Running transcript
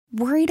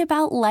Worried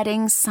about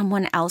letting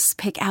someone else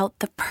pick out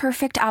the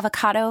perfect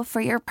avocado for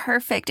your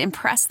perfect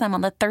impress them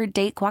on the third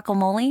date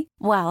guacamole?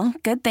 Well,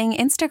 good thing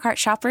Instacart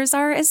shoppers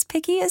are as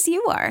picky as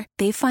you are.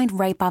 They find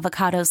ripe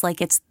avocados like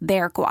it's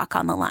their guac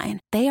on the line.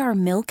 They are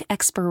milk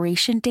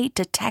expiration date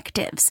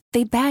detectives.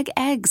 They bag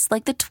eggs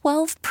like the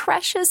 12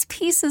 precious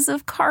pieces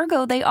of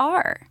cargo they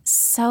are.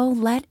 So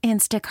let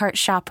Instacart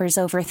shoppers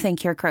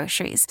overthink your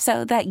groceries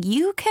so that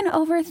you can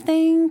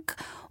overthink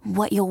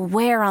what you'll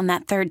wear on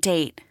that third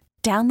date.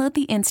 Download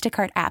the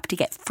Instacart app to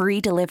get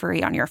free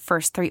delivery on your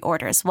first 3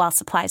 orders while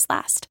supplies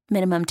last.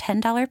 Minimum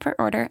 $10 per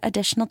order.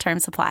 Additional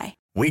terms apply.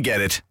 We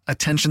get it.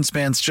 Attention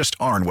spans just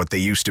aren't what they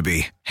used to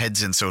be.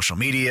 Heads in social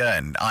media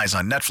and eyes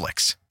on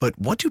Netflix. But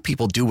what do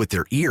people do with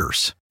their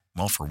ears?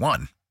 Well, for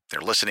one, they're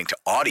listening to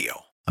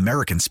audio.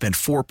 Americans spend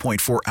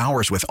 4.4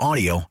 hours with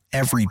audio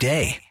every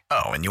day.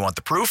 Oh, and you want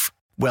the proof?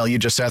 Well, you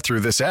just sat through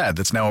this ad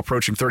that's now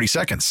approaching 30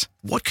 seconds.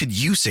 What could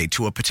you say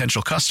to a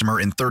potential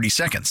customer in 30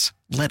 seconds?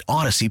 Let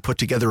Odyssey put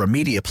together a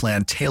media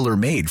plan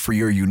tailor-made for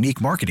your unique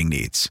marketing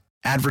needs.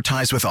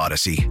 Advertise with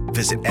Odyssey.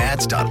 Visit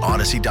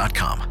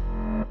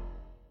ads.odyssey.com.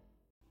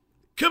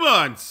 Come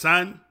on,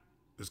 son.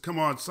 It's Come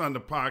On, Son,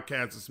 the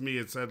podcast. It's me,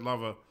 it's Ed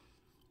Lover,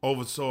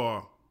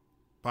 oversaw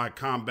by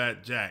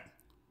Combat Jack.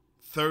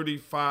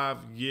 35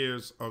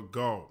 years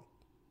ago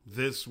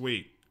this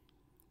week,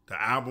 the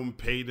album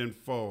Paid in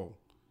Full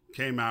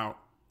came out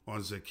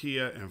on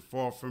Zakiya and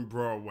 4th and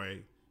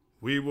Broadway.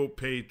 We will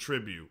pay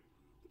tribute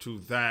to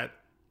that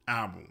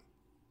album.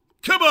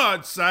 Come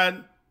on,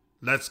 son.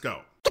 Let's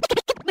go.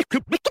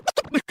 Come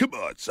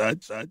on, son.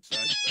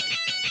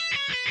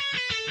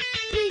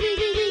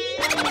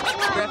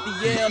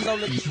 Raphael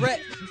on the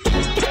track.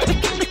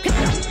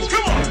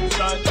 Come on,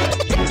 son.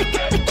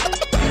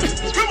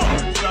 Come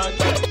on, son.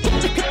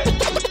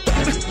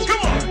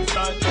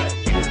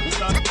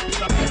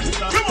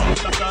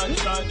 Come on,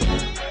 son.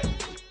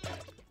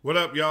 What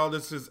up, y'all?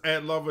 This is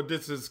Ed Lover.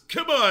 This is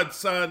Come On,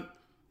 Son,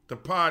 the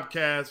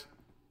podcast.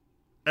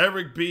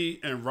 Eric B.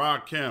 and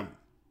Rakim,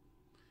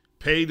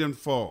 Paid in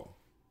Full.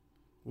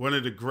 One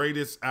of the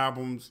greatest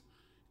albums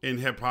in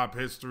hip-hop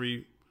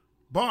history,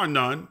 bar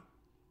none.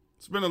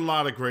 It's been a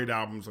lot of great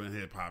albums in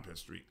hip-hop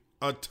history.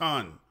 A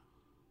ton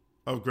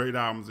of great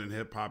albums in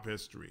hip-hop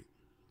history.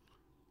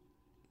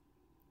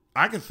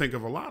 I can think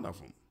of a lot of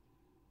them.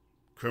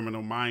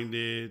 Criminal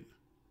Minded,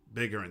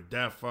 Bigger and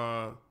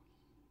Deffer,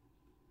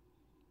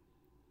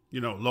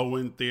 Low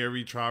End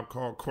Theory, Tribe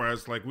Called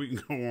Quest. Like, we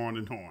can go on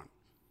and on.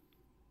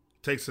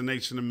 Takes a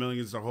Nation of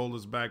Millions to hold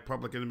us back,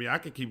 Public Enemy. I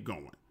could keep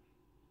going.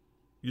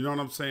 You know what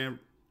I'm saying?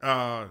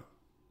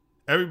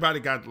 Everybody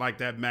got like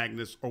that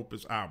Magnus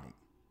Opus album.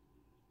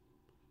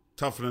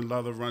 Tougher Than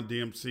Leather, Run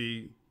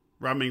DMC.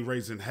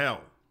 Raising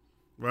Hell,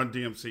 Run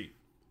DMC.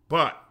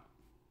 But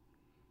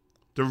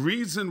the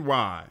reason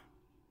why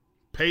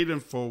Paid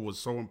in Full was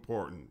so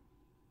important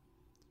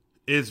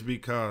is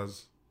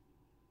because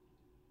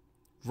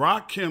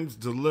Rakim's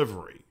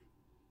delivery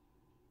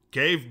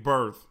gave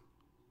birth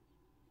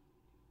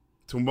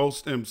to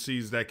most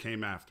MCs that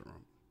came after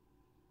him.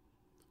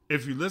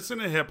 If you listen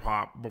to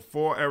hip-hop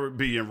before Eric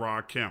B. and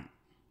Rakim,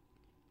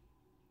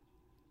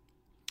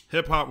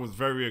 hip-hop was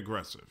very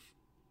aggressive.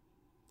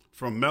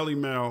 From Melly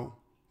Mel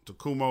to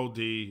Kumo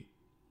D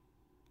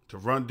to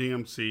Run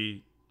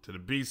DMC to the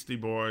Beastie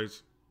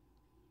Boys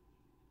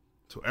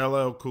to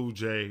LL Cool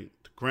J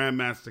to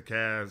Grandmaster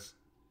Caz,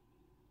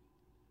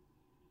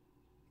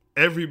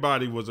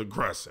 everybody was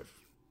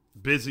aggressive.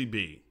 Busy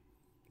B,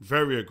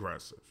 very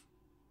aggressive.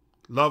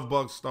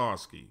 Lovebug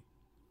Starsky,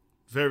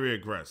 very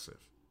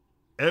aggressive.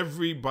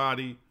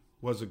 Everybody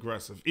was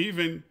aggressive.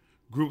 Even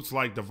groups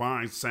like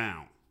Divine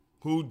Sound,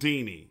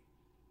 Houdini,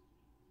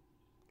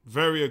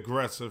 very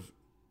aggressive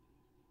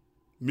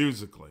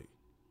musically.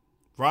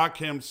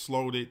 Rakim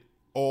slowed it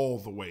all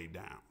the way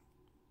down.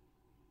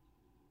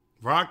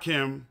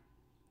 Rakim,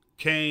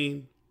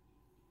 Kane,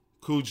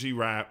 Coogee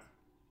Rap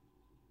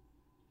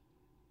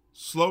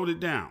slowed it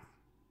down.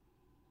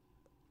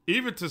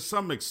 Even to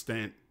some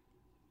extent,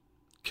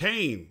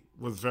 Kane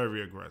was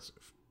very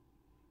aggressive.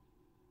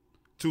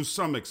 To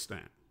some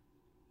extent.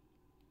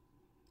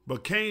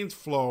 But Kane's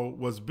flow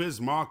was Biz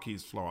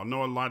Markie's flow. I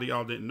know a lot of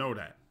y'all didn't know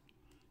that.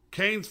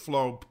 Kane's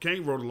flow,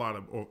 Kane wrote a lot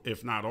of, or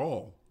if not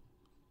all,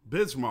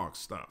 Bismarck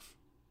stuff.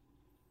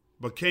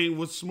 But Kane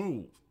was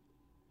smooth.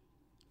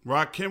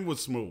 Rakim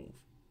was smooth.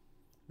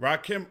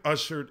 Rakim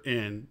ushered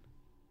in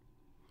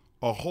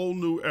a whole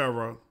new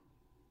era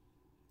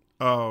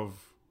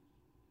of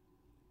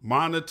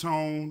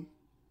monotone,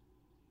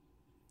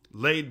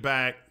 laid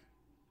back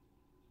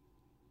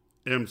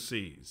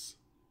MCs.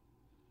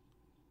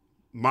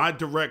 My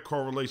direct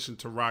correlation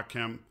to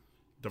Rakim,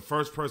 the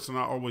first person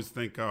I always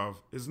think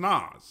of is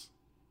Nas.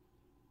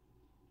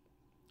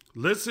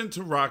 Listen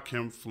to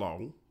Rakim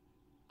flow.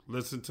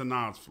 Listen to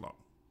Nas flow.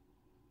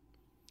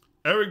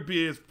 Eric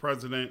B. as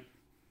President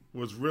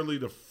was really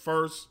the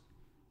first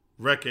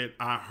record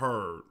I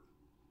heard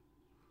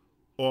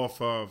off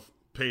of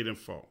Paid in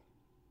Full,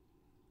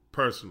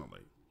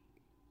 personally.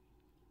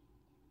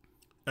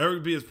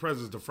 Eric B. as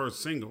President is the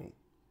first single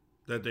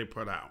that they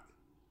put out.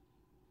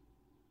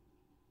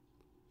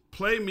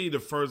 Play me the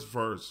first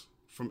verse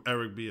from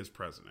Eric B as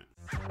president.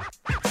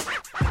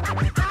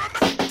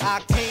 I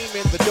came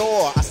in the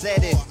door, I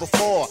said it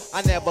before.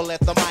 I never let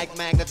the mic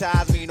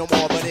magnetize me no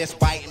more, but it's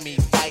biting me,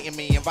 fighting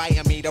me,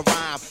 inviting me to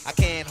rhyme. I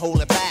can't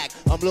hold it back.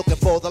 I'm looking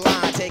for the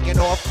line, taking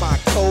off my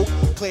coat,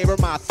 clearing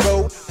my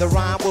throat. The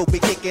rhyme will be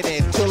kicking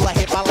in till I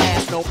hit my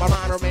last note. My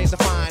rhyme remains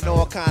defined,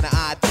 all kind of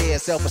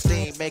ideas.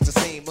 Self-esteem makes it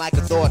seem like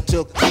a thought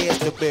took years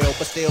to build,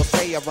 but still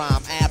say a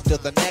rhyme after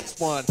the next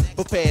one.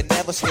 Prepared,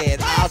 never scared,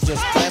 I'll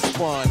just bless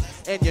one.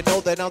 And you know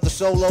that I'm the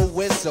solo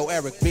whiz, so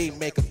Eric B,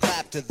 make a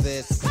clap to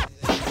this.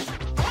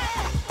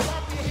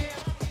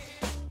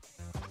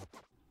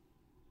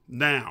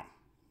 Now,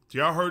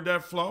 y'all heard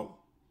that flow?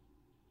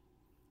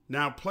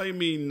 Now play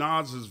me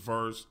Nas's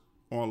verse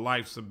on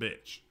Life's a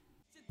Bitch.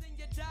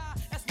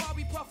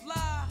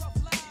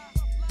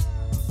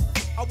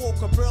 I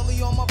woke up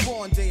early on my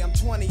born day, I'm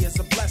 20 is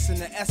a blessing.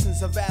 The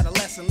essence of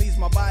adolescence leaves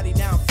my body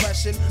now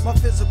freshened. My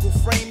physical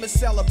frame is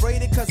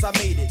celebrated cause I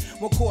made it.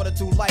 1/4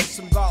 through life,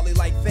 some godly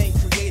like thing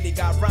created.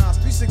 Got rhymes,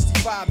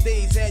 365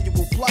 days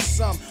annual plus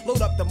some.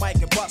 Load up the mic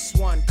and bust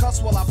one,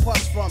 cuss while I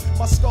puss from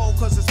my skull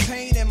cause it's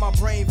pain in my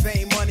brain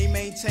vein. Money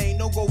maintained,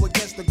 no go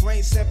against the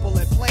grain, simple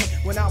and plain.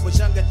 When I was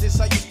younger,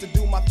 this I used to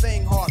do my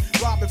thing hard.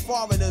 Robbing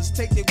foreigners,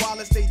 take their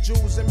wallets, they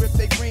jewels and rip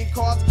their green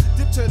cards.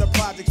 Dip to the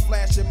projects,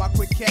 flashing my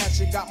quick cash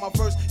and got my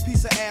first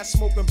piece of ass,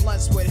 smoking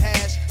blunts with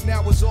hash.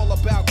 Now it's all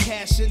about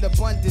cash in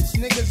abundance.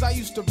 Niggas I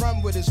used to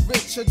run with is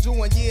rich or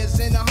doing years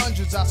in the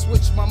hundreds. I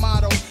switched my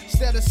motto.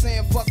 Instead of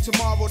saying fuck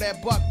tomorrow,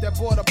 that buck that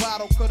bought a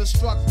bottle could've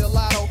struck the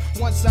lotto.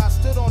 Once I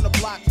stood on the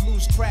block,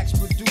 loose cracks,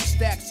 produced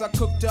stacks. I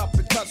cooked up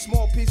and cut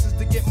small pieces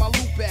to get my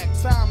loot back.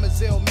 Time is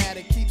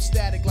illmatic, keep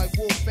static like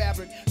wool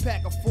fabric.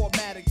 Pack a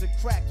 4matic to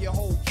crack your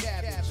whole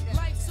cabbage.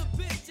 Life's a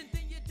bitch and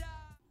then you die.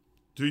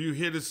 Do you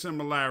hear the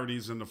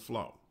similarities in the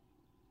flow?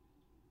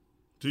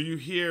 Do you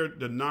hear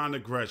the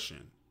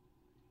non-aggression?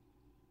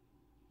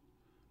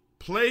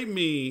 Play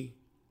me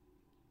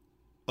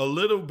a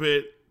little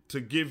bit to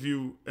give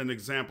you an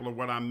example of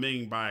what I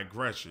mean by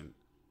aggression.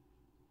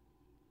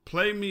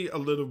 Play me a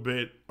little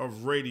bit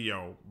of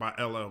Radio by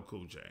LL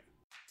Cool J.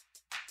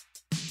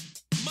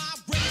 My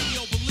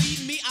radio,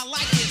 believe me, I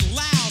like it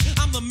loud.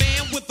 I'm the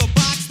man with the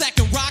box that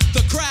can rock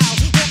the crowd.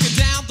 Walking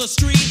down the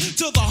street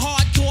to the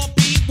hardcore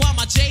beat while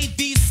my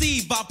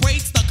JVC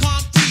vibrates the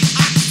concrete.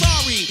 I'm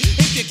sorry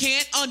if you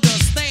can't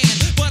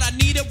understand, but I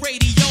need a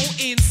radio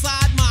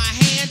inside my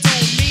hand.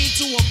 Don't mean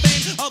to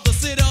offend other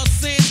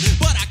citizens,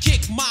 but I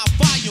kick my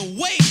volume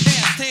way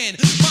past 10.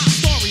 My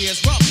story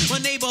is rough, my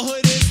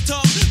neighborhood is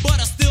tough, but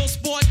I still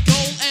sport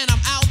gold and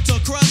I'm out to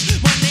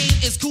crush. My name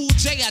is Cool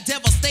J, I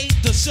devastate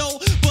the show,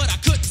 but I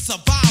couldn't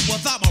survive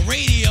without my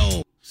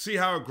radio. See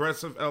how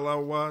aggressive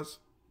LL was?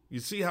 You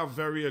see how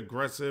very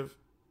aggressive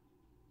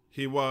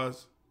he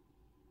was?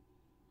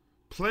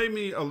 Play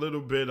me a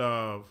little bit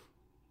of,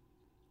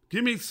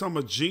 give me some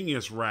of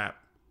Genius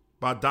Rap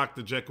by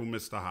Dr. Jekyll,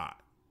 Mr. Hyde.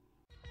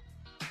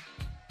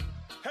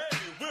 Hey,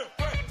 we're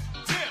fresh,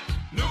 Tim,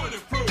 new and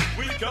improved.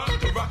 We got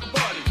the rock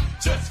party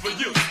just for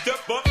you.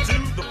 Step up to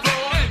the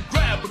floor and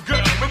grab a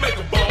girl. We make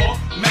a ball,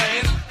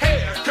 man's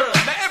hair curl.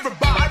 Now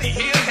everybody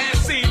here has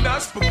seen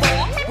us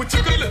before. We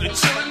took a little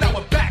chillin', now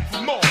we're back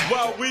for more.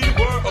 While we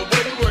were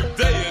away, we worked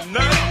day and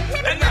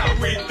night, and now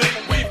we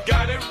think we've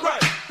got it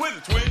right. With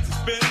the twins to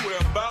spin, we're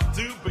about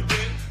to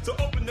begin. So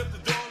open up the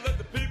door and let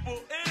the people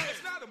in.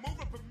 It's not a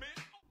moving permit.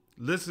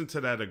 Listen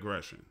to that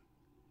aggression.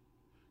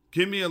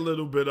 Give me a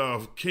little bit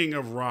of King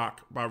of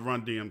Rock by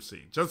Run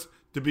DMC. Just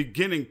the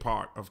beginning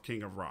part of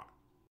King of Rock.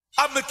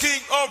 I'm the king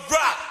of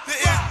rock,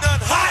 there is none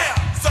higher.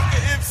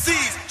 Sucker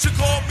MCs should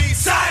call me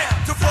sire.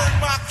 To burn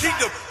my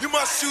kingdom, you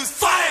must choose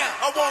fire.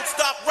 I won't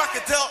stop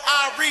rocking till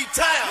I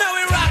retire. Now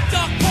we rock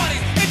dark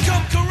parties and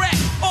come correct.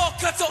 All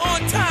cuts are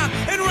on time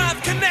and rhymes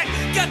connect.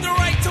 Got the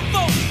right to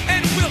vote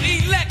and we'll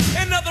elect.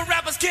 And other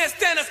rappers can't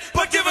stand us,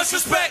 but give us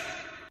respect.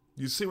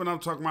 You see what I'm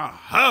talking about?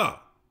 Huh.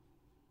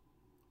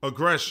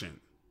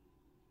 Aggression.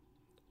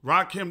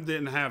 Rakim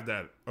didn't have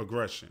that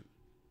aggression.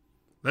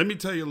 Let me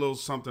tell you a little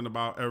something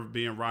about Eric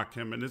B. and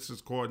Rakim, and this is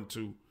according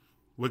to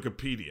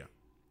Wikipedia.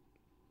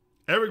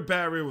 Eric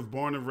Barrier was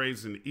born and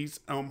raised in the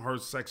East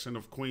Elmhurst section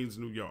of Queens,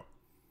 New York.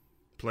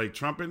 Played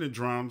trumpet and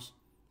drums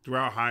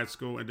throughout high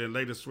school and then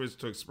later switched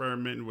to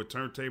experimenting with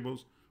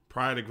turntables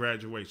prior to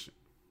graduation.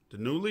 The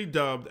newly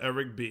dubbed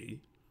Eric B.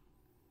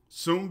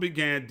 soon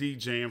began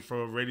DJing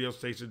for a radio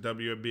station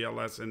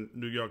WBLS in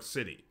New York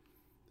City.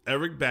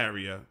 Eric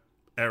Barrier,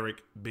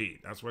 Eric B.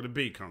 That's where the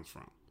B comes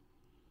from.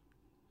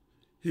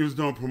 He was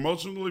doing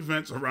promotional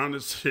events around the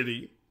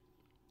city,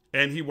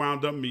 and he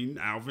wound up meeting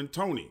Alvin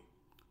Toney.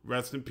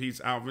 Rest in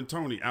peace, Alvin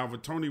Toney. Alvin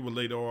Toney would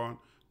later on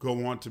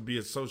go on to be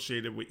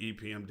associated with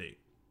EPMD.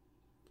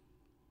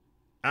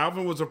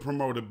 Alvin was a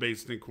promoter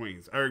based in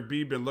Queens. Eric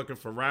B. been looking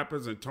for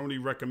rappers, and Toney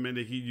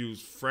recommended he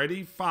use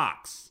Freddie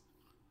Fox,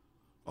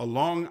 a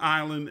Long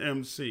Island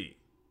MC.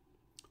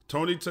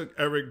 Toney took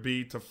Eric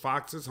B. to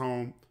Fox's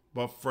home,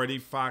 but Freddie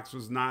Fox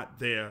was not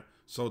there,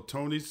 so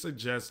Toney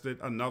suggested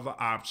another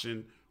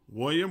option,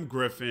 William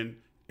Griffin,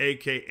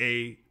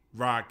 a.k.a.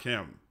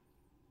 Rakim.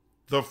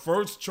 The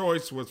first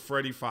choice was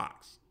Freddie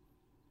Fox,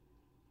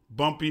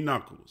 Bumpy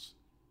Knuckles,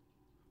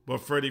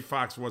 but Freddie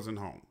Fox wasn't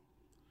home.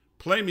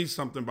 Play me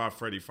something by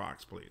Freddie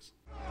Fox, please.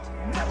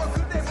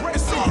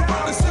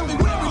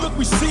 Look,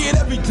 we see it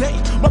every day.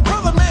 My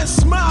brother man's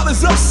smile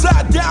is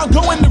upside down,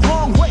 going the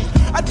wrong way.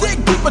 I dig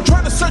deeper,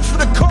 trying to search for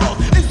the cause.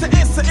 Is the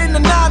answer in the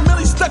 9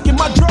 milli stuck in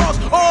my drawers?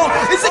 Or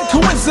is it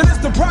coincidence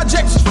the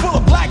projects is full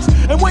of blacks?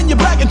 And when you're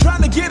back and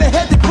trying to get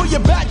ahead, they pull you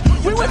back.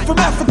 We went from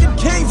African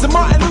kings to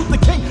Martin Luther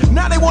King.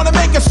 Now they want to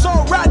make us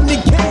all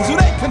Rodney Kings. Who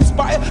they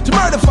conspire to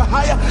murder for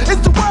hire?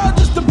 Is the world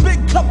just a big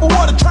cup of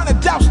water trying to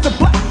douse the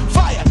black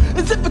fire?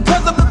 Is it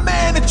because I'm the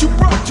man that you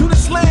brought to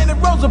this land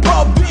and rose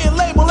above being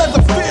labeled as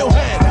a field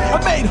hand? I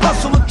made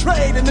hustle a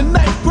trade in the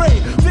 9th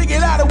grade.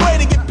 Figured out a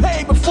way to get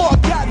paid before I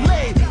got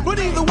laid. But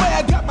either way,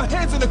 I got my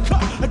hands in the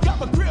cup. I got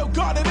my grill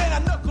guarded and I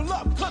knuckle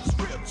up, cause it's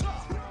real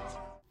tough.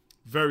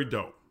 Very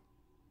dope.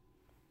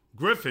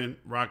 Griffin,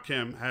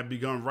 Rakim, had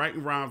begun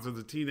writing rhymes as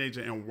a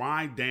teenager in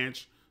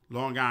Wyandanch,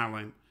 Long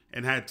Island,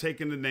 and had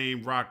taken the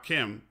name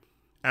Rakim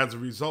as a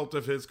result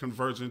of his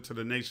conversion to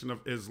the Nation of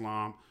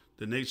Islam,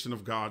 the Nation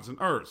of Gods and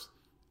Earths.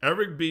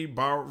 Eric B.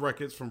 borrowed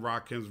records from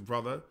Rakim's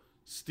brother,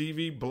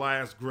 Stevie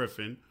Blast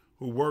Griffin,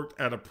 who worked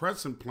at a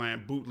pressing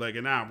plant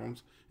bootlegging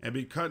albums and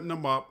be cutting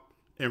them up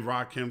in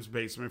Rakim's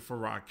basement for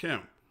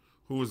Rakim,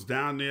 who was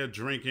down there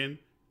drinking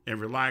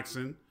and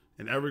relaxing.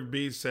 And Eric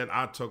B. said,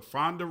 I took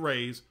Fonda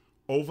Ray's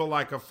Over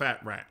Like a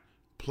Fat Rat.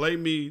 Play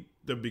me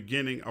the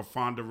beginning of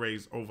Fonda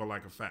Ray's Over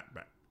Like a Fat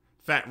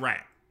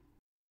Rat.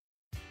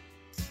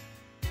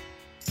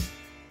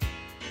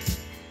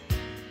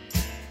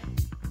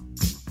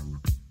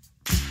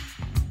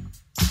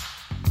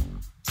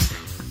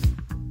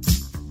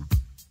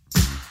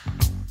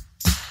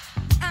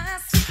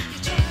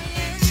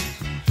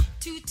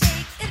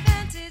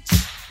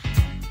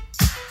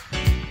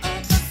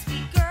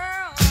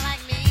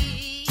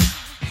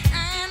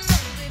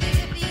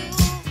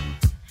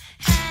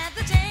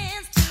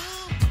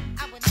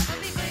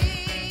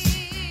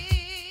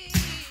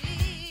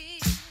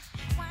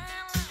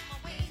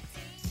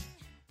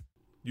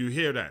 You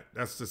hear that?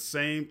 That's the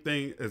same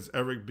thing as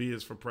Eric B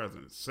is for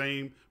president.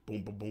 Same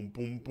boom, boom, boom,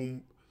 boom,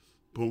 boom,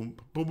 boom,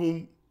 boom,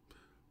 boom,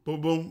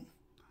 boom, boom.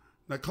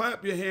 Now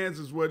clap your hands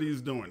is what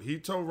he's doing. He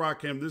told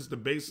Rakim, this is the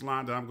bass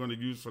line that I'm going to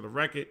use for the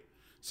record.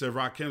 Said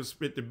Rakim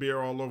spit the beer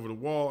all over the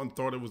wall and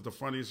thought it was the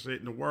funniest shit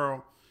in the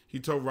world. He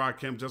told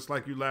Rakim, just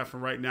like you laughing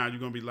right now, you're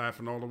going to be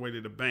laughing all the way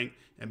to the bank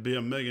and be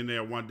a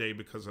millionaire one day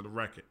because of the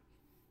record.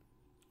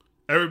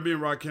 Eric B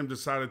and Rakim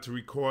decided to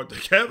record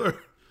together.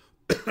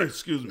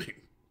 Excuse me.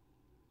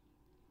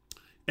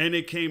 And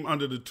it came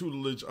under the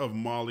tutelage of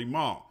Marley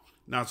Marl.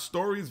 Now,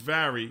 stories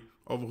vary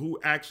over who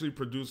actually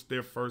produced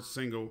their first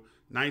single.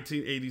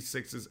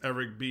 1986's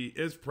Eric B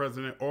is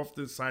President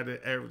often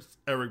cited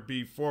Eric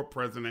B for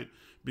president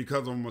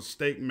because of a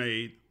mistake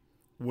made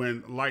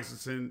when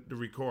licensing the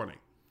recording.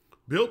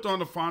 Built on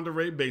the Fonda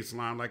Ray bass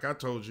line, like I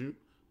told you.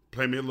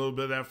 Play me a little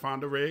bit of that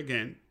Fonda Ray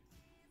again.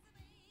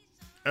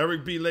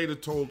 Eric B later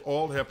told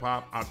All Hip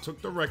Hop, I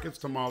took the records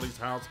to Marley's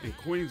house in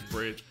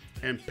Queensbridge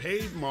and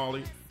paid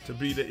Marley to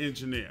be the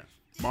engineer.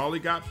 Marley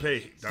got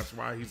paid. That's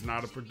why he's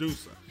not a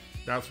producer.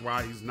 That's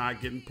why he's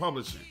not getting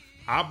publishing.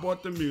 I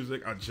bought the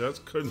music. I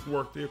just couldn't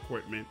work the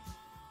equipment.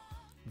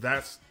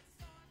 That's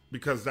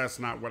because that's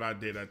not what I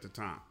did at the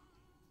time.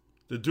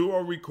 The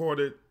duo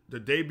recorded the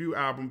debut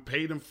album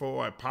Paid in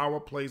Full at Power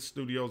Place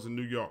Studios in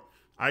New York.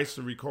 I used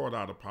to record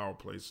out of Power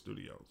Place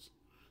Studios.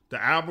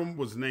 The album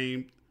was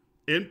named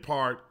in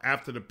part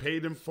after the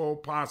Paid in Full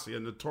posse, a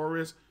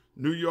notorious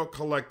New York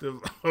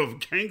collective of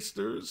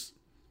gangsters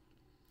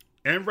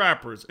and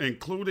rappers,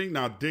 including,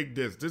 now dig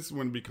this, this is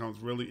when it becomes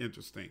really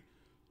interesting,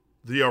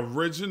 the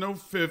original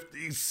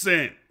 50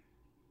 Cent.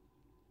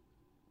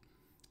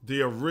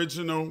 The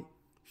original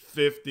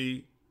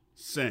 50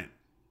 Cent.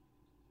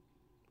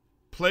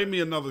 Play me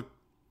another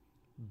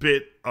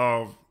bit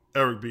of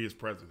Eric B as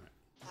president.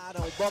 I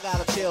don't bug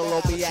out of chill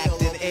or be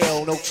acting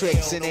ill. No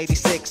tricks in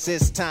 86,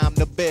 it's time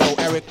to build.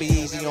 Eric be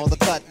easy on the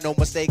cut, no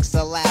mistakes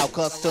allowed.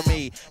 Cause to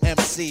me,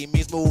 MC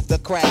means move the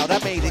crowd.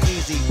 I made it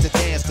easy to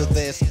dance to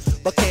this.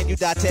 But can you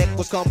detect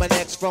what's coming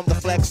next from the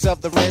flex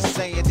of the wrist?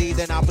 Say indeed,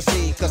 then I'll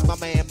proceed. Cause my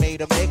man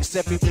made a mix.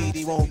 If he bleed,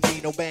 he won't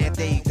need no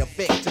band-aid to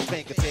fix his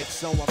fingertips.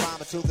 So I'm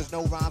rhyming till there's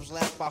no rhymes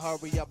left. I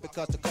hurry up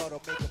because the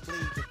cut'll make him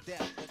bleed to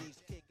death. But he's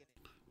kicking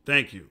it.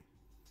 Thank you.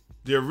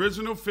 The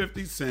original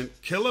 50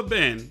 Cent, Killer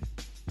Ben,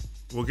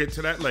 we'll get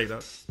to that later,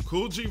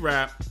 Cool G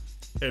Rap,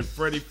 and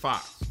Freddie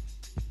Fox.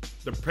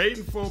 The Paid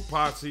in Full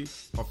posse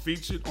are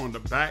featured on the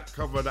back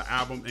cover of the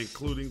album,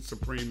 including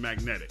Supreme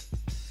Magnetic.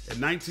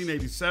 In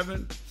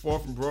 1987,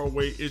 Fourth and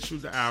Broadway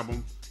issued the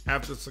album.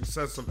 After the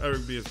success of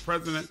Eric B as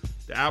president,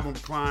 the album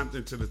climbed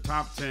into the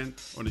top 10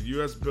 on the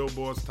U.S.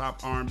 Billboard's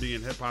top R&B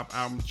and hip-hop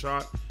album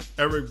chart.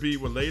 Eric B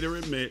would later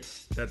admit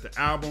that the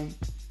album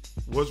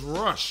was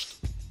rushed.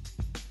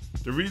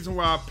 The reason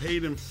why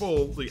Paid in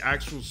Full, the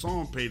actual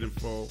song Paid in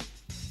Full,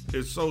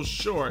 is so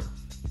short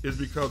is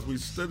because we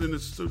stood in the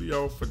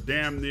studio for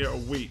damn near a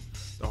week.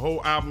 The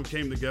whole album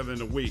came together in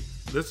a week.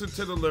 Listen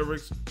to the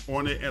lyrics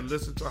on it and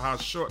listen to how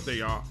short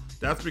they are.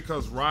 That's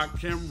because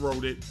Rakim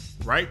wrote it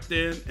right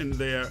then and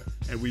there,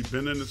 and we've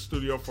been in the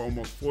studio for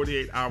almost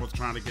 48 hours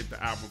trying to get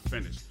the album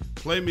finished.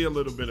 Play me a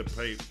little bit of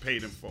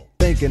Paid in Full.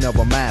 Thinking of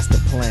a master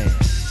plan.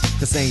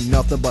 This ain't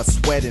nothing but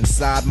sweat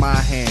inside my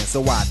hands.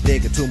 So I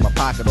dig into my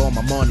pocket, all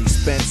my money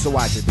spent. So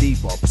I get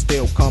deeper, but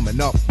still coming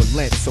up with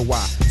lint. So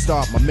I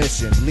start my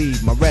mission,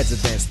 leave my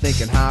residence.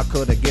 Thinking how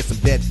could I get some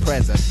dead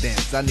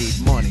presidents? I need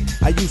money.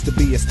 I used to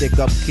be a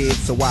stick-up kid,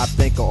 so I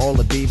think of all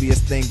the devious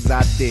things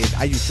I did.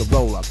 I used to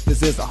roll up,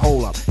 this is a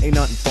hole-up. Ain't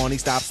nothing funny,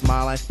 stop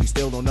smiling. We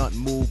still don't nothing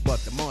move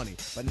but the money.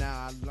 But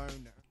now I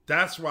learned that.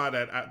 That's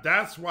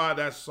why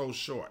that's so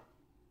short.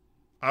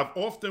 I've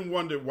often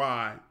wondered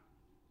why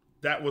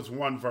that was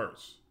one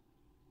verse.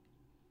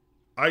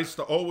 I used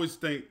to always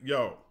think,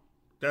 yo,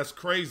 that's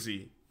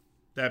crazy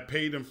that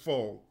Paid in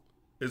Full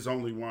is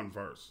only one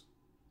verse.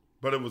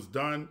 But it was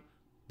done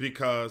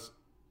because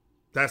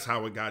that's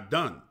how it got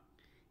done.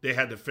 They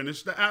had to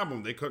finish the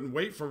album. They couldn't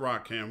wait for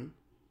Rakim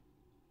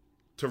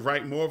to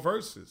write more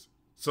verses.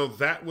 So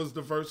that was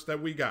the verse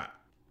that we got.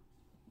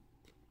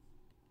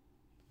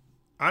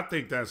 I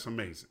think that's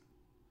amazing.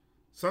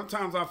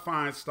 Sometimes I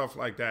find stuff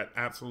like that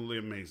absolutely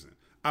amazing.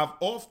 I've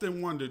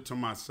often wondered to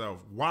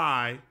myself,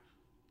 why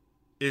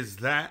is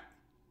that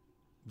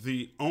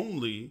the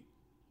only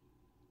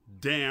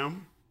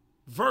damn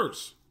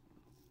verse?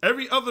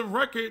 Every other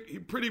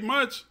record pretty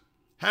much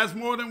has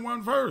more than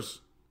one verse.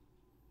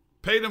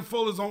 Paid in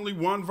Full is only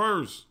one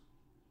verse.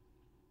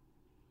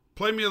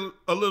 Play me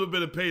a little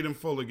bit of Paid in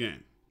Full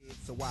again.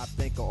 So I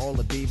think of all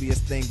the devious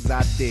things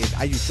I did.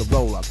 I used to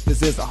roll up,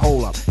 this is a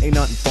hole up. Ain't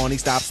nothing funny,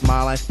 stop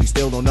smiling. We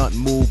still don't nothing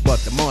move but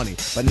the money.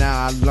 But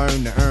now I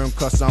learn to earn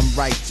cause I'm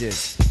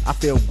righteous. I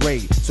feel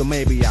great, so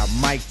maybe I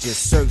might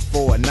just search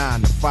for a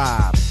 9 to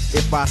 5.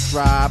 If I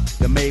strive,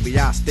 then maybe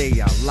I'll stay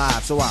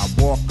alive. So I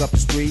walk up the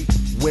street,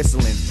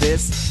 whistling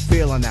this,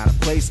 feeling out of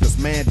place, cause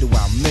man do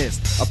I miss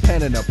a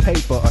pen and a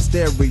paper, a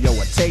stereo,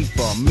 a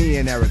taper. Me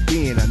and Eric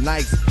being a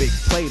nice big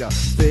plate of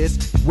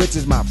fish, which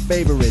is my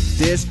favorite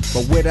dish.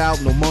 But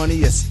without no money,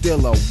 it's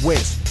still a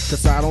wish.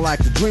 Cause I don't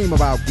like to dream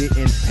about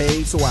getting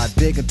paid, so I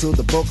dig into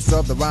the books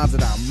of the rhymes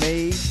that I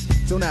made.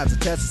 So now to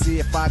test to see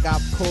if I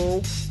got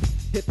pulled,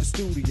 hit the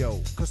studio,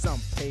 cause I'm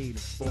paid in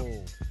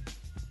full.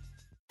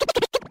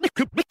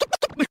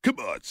 Come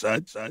on,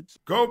 son.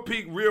 Gold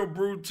Peak Real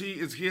Brewed Tea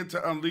is here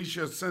to unleash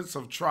your sense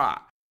of try,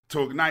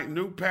 to ignite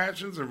new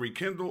passions and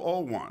rekindle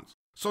old ones.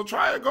 So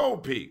try a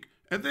Gold Peak,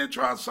 and then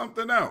try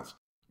something else,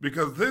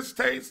 because this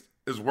taste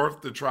is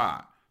worth the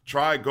try.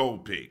 Try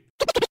Gold Peak.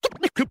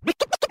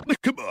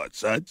 Come on,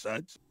 son.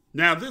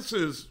 Now, this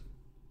is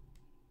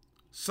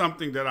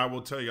something that I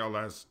will tell y'all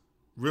that's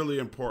really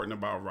important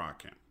about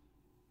Rakim.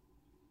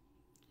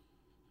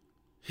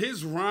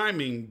 His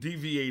rhyming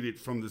deviated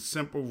from the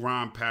simple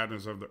rhyme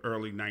patterns of the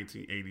early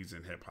 1980s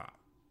in hip-hop.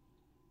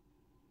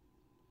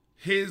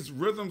 His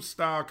rhythm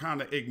style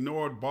kind of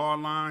ignored bar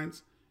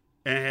lines,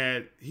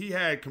 and he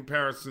had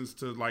comparisons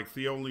to like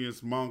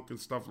Thelonious Monk and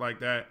stuff like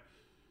that.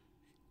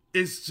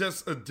 It's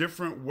just a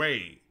different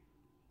way.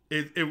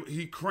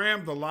 He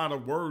crammed a lot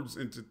of words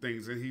into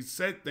things, and he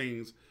said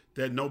things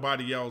that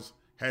nobody else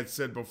had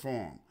said before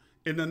him.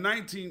 In the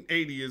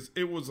 1980s,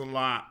 it was a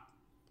lot...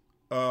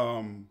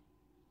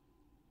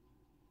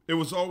 it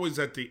was always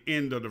at the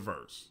end of the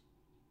verse,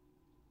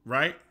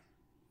 right?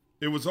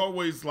 It was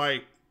always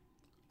like,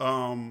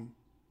 what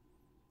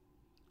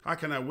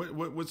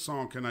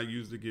song can I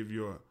use to give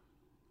you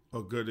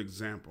a good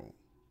example?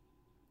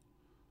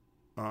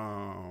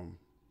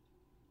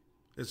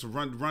 It's a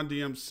Run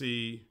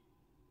DMC.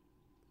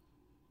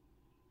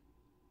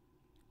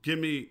 Give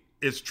me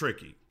It's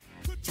Tricky.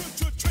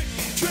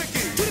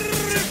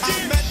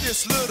 I met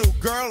this little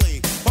girlie,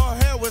 her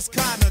hair was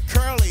kinda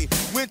curly.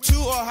 Went to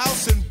her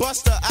house and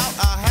bust her out,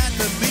 I had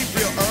to leave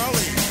real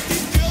early.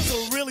 These girls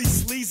are really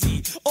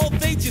sleazy, all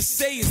they just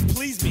say is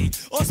please me,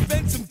 or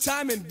spend some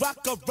time and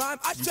rock a rhyme.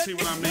 You see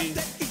what I mean?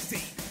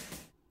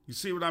 You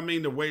see what I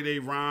mean, the way they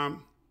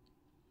rhyme?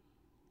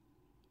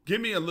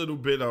 Give me a little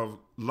bit of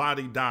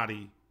Lottie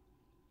Dottie,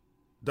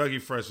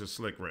 Dougie Fresh and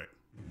Slick Rick.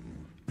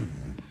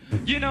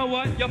 You know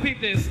what? Yo, peep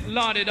this,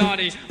 lottie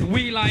dottie.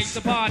 We like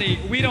to party.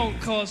 We don't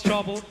cause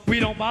trouble. We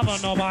don't bother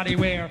nobody.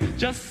 We're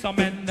just some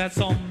men that's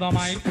on the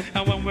mic.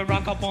 And when we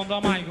rock up on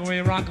the mic, we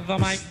rock the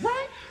mic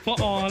right for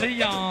all of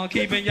y'all,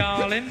 keeping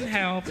y'all in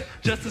health.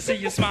 Just to see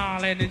you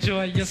smile and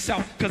enjoy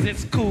yourself. Cause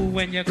it's cool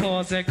when you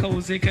cause a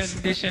cozy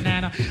condition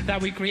and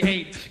that we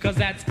create. Cause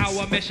that's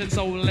our mission.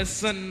 So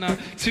listen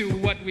to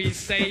what we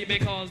say.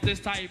 Because this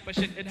type of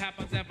shit, it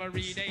happens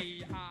every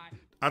day.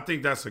 I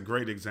think that's a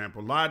great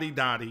example. Lottie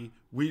Dottie,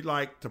 we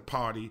like to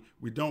party.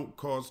 We don't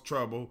cause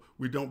trouble.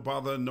 We don't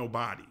bother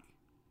nobody.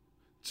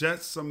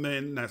 Just some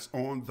men that's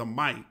on the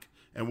mic.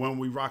 And when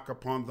we rock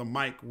upon the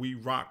mic, we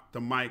rock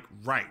the mic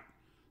right.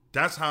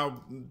 That's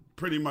how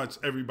pretty much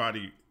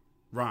everybody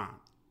rhymed.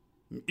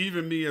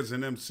 Even me as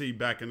an MC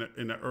back in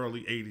the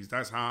early 80s,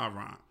 that's how I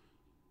rhyme.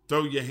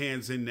 Throw your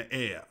hands in the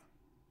air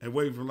and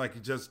wave them like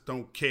you just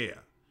don't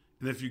care.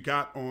 And if you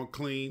got on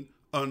clean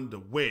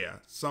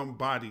underwear,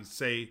 somebody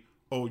say,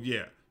 oh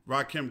yeah.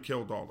 Rakim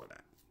killed all of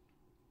that.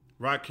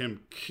 Rakim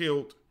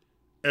killed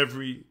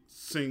every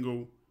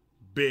single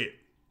bit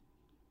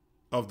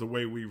of the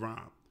way we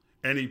rhyme.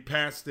 And he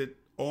passed it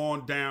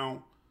on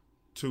down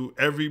to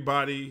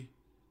everybody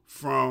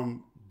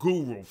from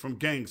Guru, from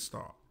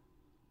Gangstar.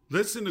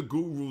 Listen to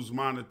Guru's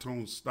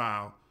monotone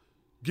style.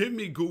 Give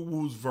me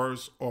Guru's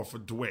verse off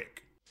of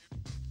Dweck.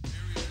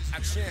 I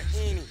chant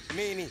eeny,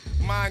 meeny,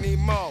 miny,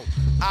 mo.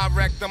 I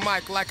wreck the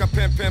mic like a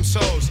pimp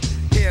shows.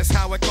 Here's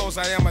how it goes.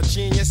 I am a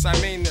genius, I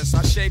mean this.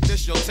 I shape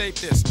this, you'll tape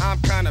this.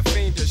 I'm kinda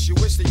fiendish. You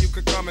wish that you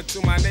could come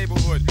into my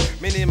neighborhood.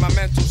 Meaning my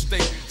mental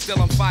state.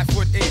 Still I'm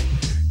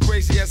 5'8".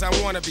 Crazy as I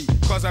wanna be,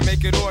 cause I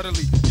make it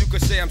orderly. You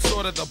could say I'm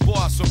sort of the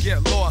boss, so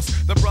get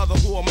lost. The brother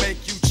who will make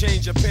you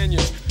change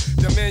opinions.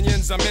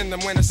 Dominions, I'm in them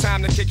when it's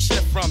time to kick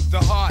shit from the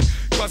heart.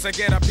 Cause I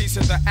get a piece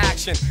of the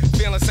action.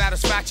 Feeling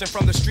satisfaction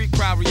from the street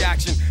crowd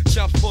reaction.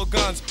 Chumps pull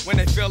guns when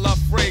they feel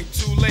afraid.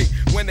 Too late,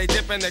 when they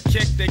dip in the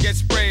kick, they get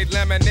sprayed.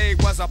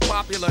 Lemonade was a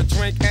popular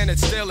drink and it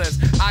still is.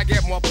 I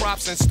get more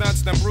props and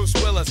stunts than Bruce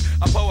Willis.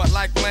 A poet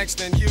like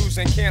Langston Hughes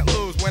and can't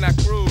lose when I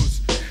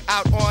cruise.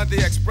 Out on the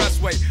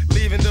expressway,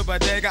 leaving the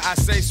bodega, I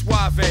say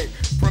suave.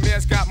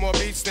 Premier's got more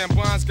beats than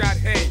Bonds got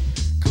hate.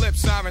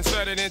 Clips I've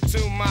inserted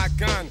into my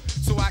gun,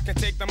 so I can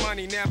take the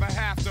money, never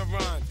have to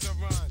run.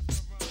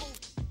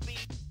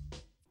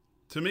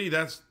 To me,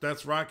 that's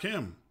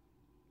Rakim.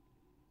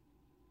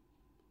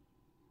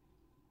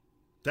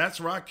 That's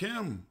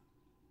Rakim.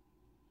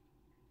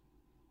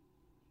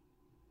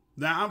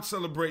 Now, I'm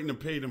celebrating the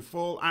Paid in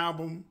Full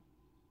album,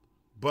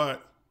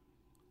 but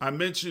I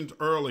mentioned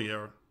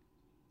earlier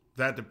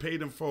that the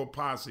Paid in Full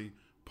posse,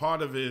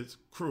 part of his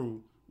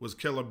crew was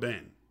Killer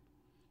Ben.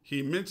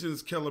 He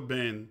mentions Killer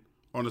Ben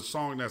on a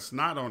song that's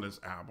not on his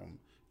album.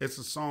 It's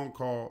a song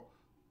called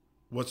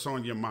What's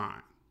on Your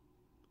Mind.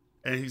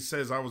 And he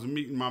says, I was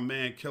meeting my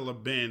man Killer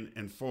Ben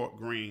in Fort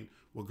Greene,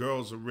 where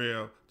girls are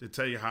real to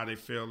tell you how they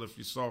feel. If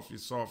you're soft,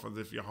 as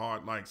if you're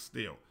hard like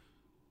steel.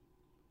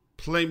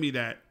 Play me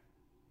that,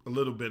 a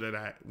little bit of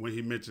that, when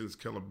he mentions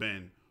Killer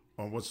Ben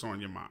on What's on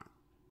Your Mind.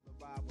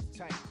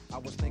 I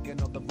was thinking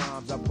of the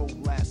rhymes I wrote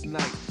last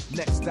night.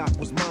 Next stop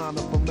was mine,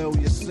 a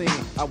familiar scene.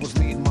 I was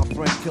meeting my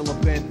friend Killer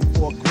Ben in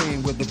Fort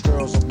Greene, where the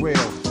girls are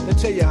real. They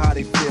tell you how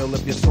they feel.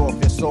 If you're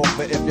soft,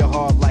 but if you're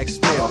hard like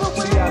steel.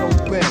 See, I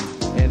don't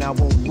bend, and I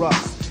won't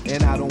rust,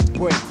 and I don't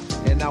break,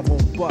 and I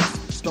won't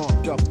bust.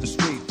 Stomped up the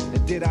street,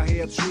 and did I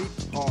hear a treat?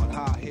 Hard,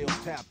 high heel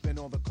tapping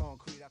on the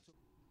concrete.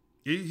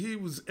 He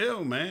was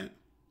ill, man.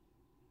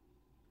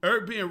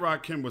 Eric B. and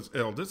Rakim was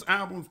ill. This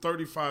album,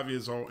 35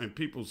 years old, and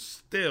people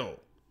still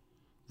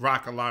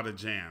rock a lot of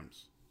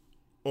jams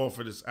off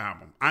of this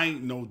album. I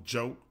ain't no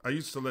joke. I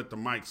used to let the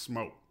mic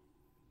smoke.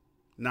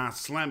 Now I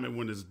slam it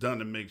when it's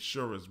done and make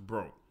sure it's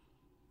broke.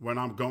 When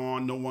I'm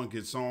gone, no one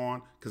gets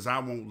on, because I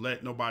won't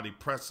let nobody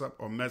press up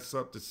or mess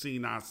up the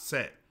scene I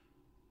set.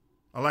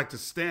 I like to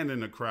stand in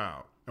the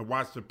crowd and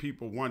watch the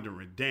people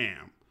wondering,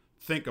 damn,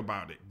 think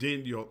about it,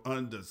 then you'll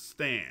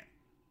understand.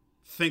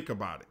 Think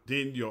about it,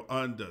 then you'll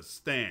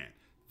understand.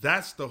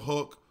 That's the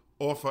hook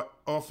off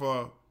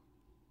a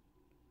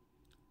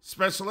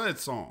Special Ed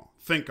song.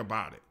 Think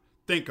about it.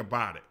 Think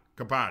about it.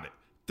 About it.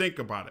 Think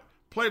about it.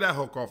 Play that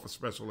hook off a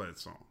Special Ed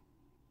song.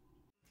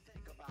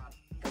 Think about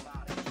it.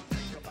 About it.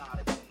 Think about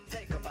it.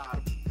 Think about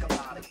it.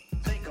 About it.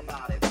 Think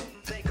about it.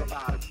 Think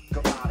about it.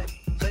 About it.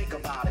 Think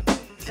about it.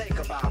 Think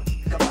about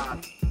it. About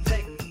it.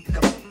 Think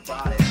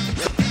about it.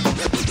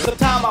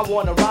 Sometimes I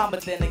wanna rhyme,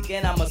 but then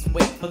again I must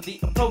wait for the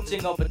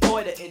approaching of a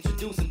toy to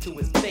introduce him to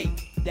his fate,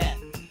 death.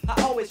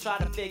 I always try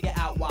to figure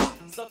out why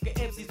sucker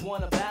MCs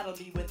wanna battle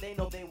me when they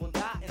know they will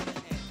die in the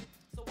end.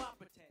 So I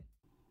pretend.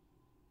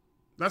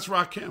 That's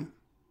Rakim.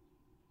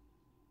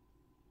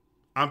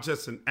 I'm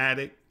just an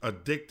addict,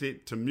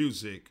 addicted to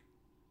music.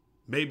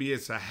 Maybe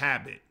it's a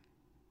habit.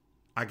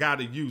 I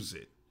gotta use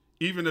it.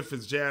 Even if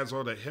it's jazz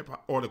or the hip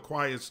hop or the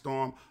quiet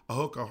storm, a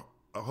hooker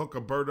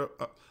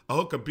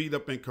beat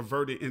up and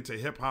converted into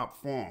hip hop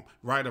form.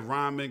 Write a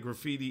rhyme and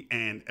graffiti,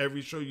 and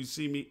every show you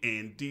see me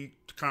in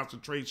deep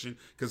concentration,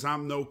 cause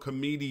I'm no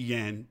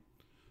comedian.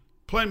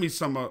 Play me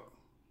some of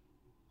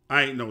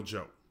I Ain't No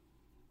Joke.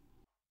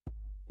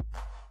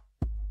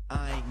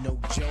 I ain't no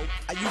joke.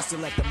 I used to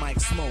let the mic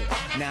smoke.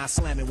 Now I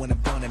slam it when I'm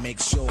done and make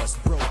sure it's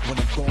broke. When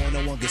I'm gone,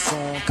 no one gets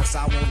on, cause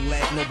I won't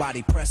let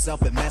nobody press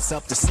up and mess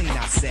up the scene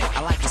I set.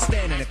 I like to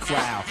stand in the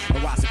crowd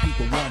and watch the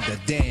people wonder,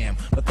 damn.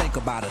 But think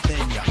about it,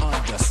 then you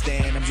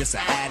understand. I'm just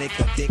an addict,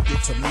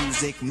 addicted to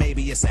music.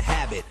 Maybe it's a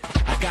habit.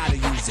 I gotta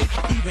use it,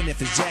 even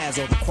if it's jazz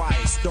or the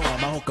quiet storm.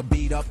 I hook a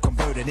beat up,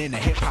 converted into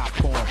hip-hop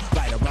form.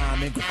 Write a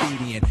rhyme and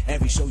graffiti, and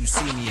every show you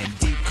see me in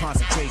deep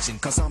concentration,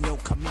 cause I'm no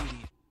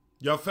comedian.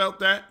 Y'all felt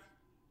that?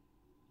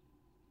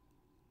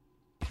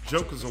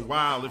 Jokers are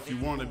wild if you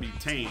want to be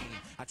tame.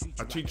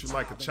 I treat you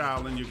like a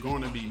child and you're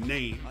going to be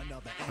named.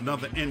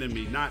 Another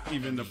enemy, not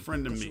even a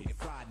friend of me.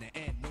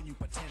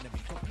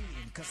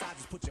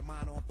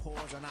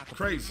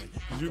 Crazy.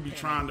 You be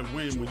trying to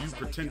win when you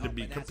pretend to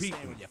be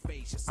competing.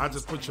 I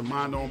just put your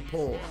mind on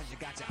pause.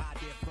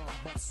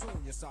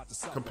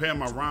 Compare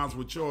my rhymes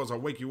with yours. I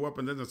wake you up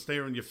and then I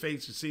stare in your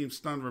face. You seem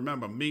stunned.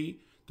 Remember me?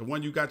 The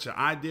one you got your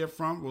idea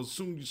from? Well,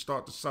 soon you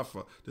start to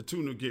suffer. The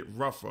tune will get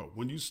rougher.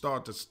 When you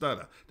start to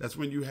stutter, that's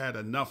when you had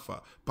enough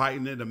of.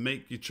 Biting it to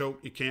make you choke.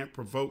 You can't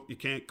provoke. You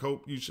can't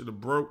cope. You should have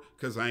broke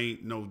because I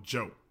ain't no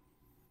joke.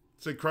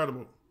 It's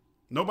incredible.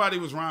 Nobody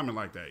was rhyming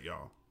like that,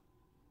 y'all.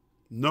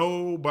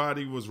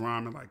 Nobody was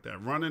rhyming like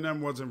that. Running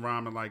Them wasn't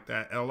rhyming like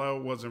that. LL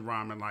wasn't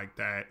rhyming like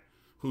that.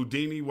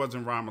 Houdini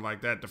wasn't rhyming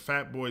like that. The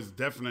Fat Boys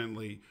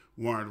definitely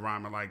weren't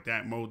rhyming like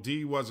that. Mo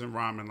D wasn't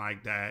rhyming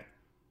like that.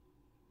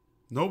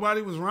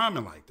 Nobody was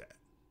rhyming like that.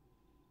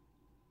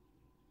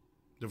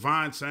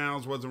 Divine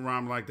Sounds wasn't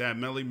rhyming like that.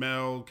 Melly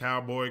Mel,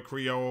 Cowboy,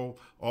 Creole,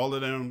 all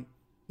of them.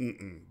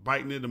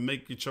 Biting it to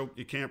make you choke.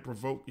 You can't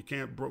provoke. You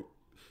can't broke.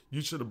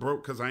 You should have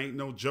broke because I ain't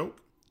no joke.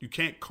 You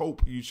can't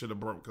cope. You should have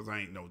broke because I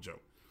ain't no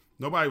joke.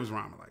 Nobody was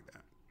rhyming like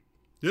that.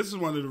 This is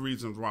one of the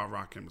reasons why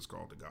Rakim is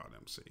called the God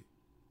MC.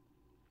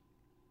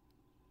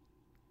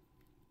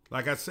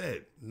 Like I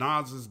said,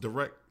 Nas is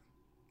direct.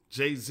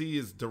 Jay-Z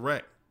is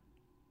direct.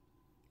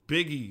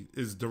 Biggie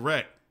is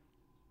direct.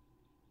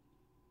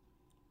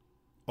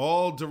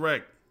 All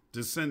direct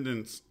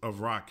descendants of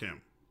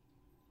Rakim.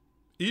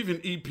 Even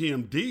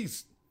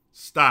EPMD's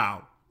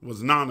style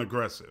was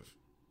non-aggressive.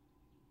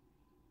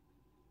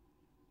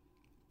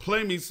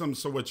 Play me some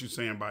So What You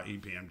Saying by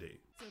EPMD.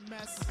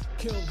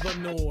 Kill the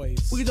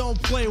noise. We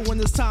don't play when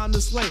it's time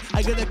to slay.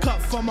 I get a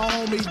cut from my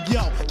homie,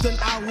 yo. Then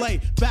I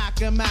lay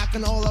back and mac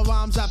and all the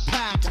rhymes I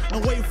pack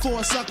and wait for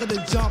a sucker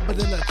to jump and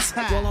then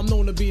attack. Well, I'm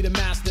known to be the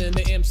master in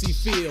the MC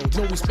field.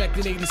 No respect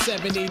in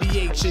 87,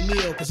 88,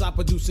 Chanel. Cause I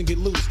produce and get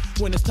loose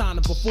when it's time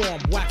to perform.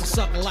 Whack a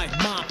sucker like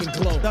Mop and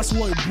Glow. That's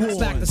what it born.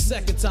 Back the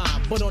second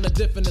time, but on a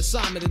different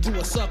assignment to do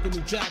a sucker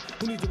new jack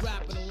who needs to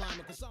rap in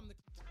alignment. Cause I'm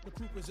the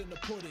proof is in the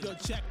pudding. Yo,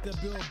 check the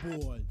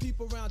billboard.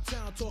 People around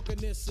town talking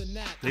this and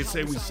that. They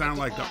say we sound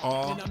like the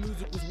Awe,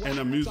 and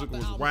the music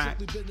was whack.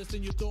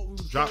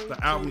 Dropped the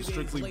album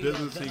Strictly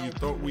Business, and you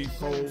thought we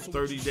fold.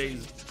 30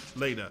 days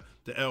later,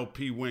 the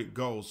LP went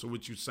gold. So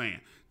what you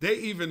saying? They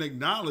even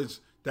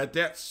acknowledged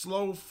that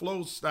slow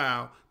flow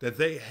style that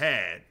they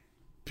had,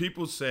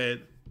 people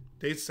said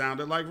they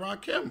sounded like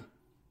Rakim.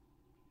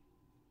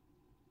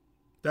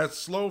 That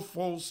slow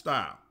flow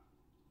style.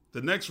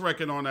 The next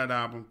record on that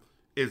album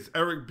is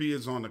Eric B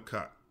is on the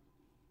cut.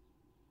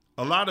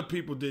 A lot of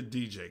people did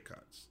DJ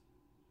cuts.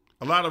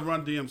 A lot of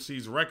Run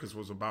DMC's records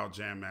was about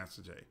Jam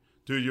Master Jay.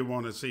 Do you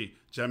want to see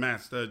Jam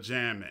Master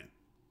jamming?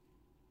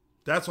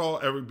 That's all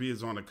Eric B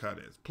is on the cut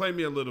is. Play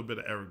me a little bit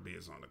of Eric B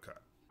is on the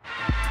cut.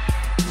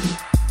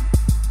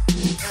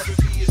 Eric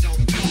B is on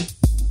the cut.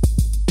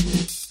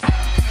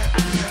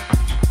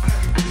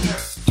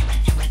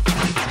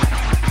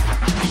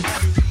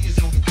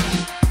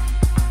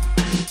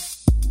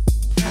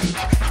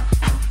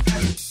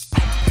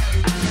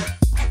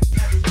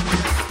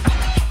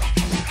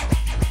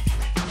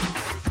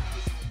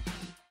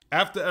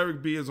 After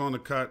Eric B is on the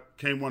cut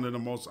came one of the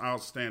most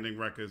outstanding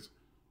records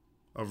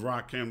of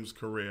Rakim's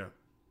career.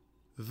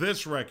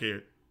 This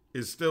record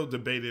is still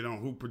debated on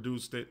who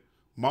produced it.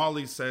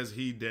 Marley says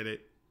he did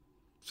it.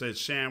 Says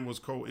Sham was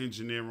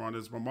co-engineer on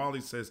this, but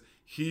Marley says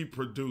he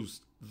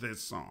produced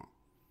this song,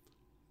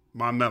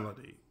 My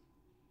Melody.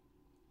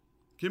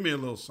 Give me a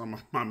little song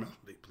of My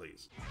Melody,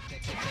 please.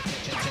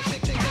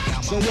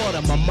 So what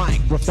am a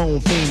microphone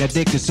fiend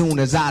addicted soon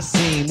as I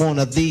seen one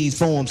of these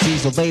form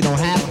C's so they don't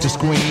have to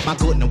scream. I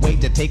couldn't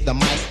wait to take the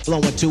mic, blow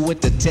into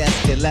it to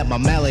test it, let my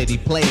melody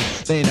play.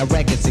 Then a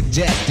record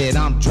suggested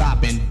I'm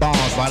dropping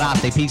bombs, but I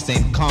stay peace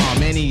and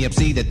calm. Any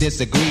MC that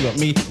disagree with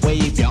me,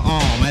 wave your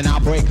arm, and I'll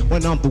break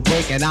when I'm through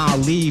breaking. I'll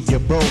leave you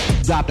broke.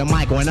 Drop the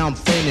mic when I'm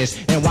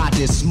finished and watch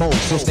it smoke.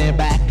 So stand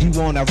back, you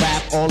wanna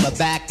rap all the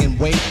back and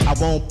wait. I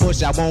won't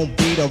push, I won't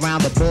beat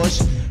around the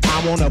bush.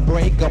 I wanna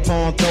break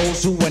upon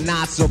those who are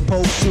not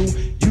supposed to.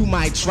 You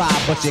might try,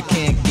 but you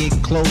can't get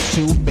close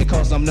to,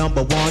 because I'm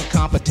number one,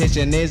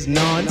 competition is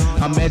none.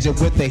 I'm measured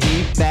with the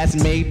heat that's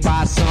made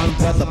by sun.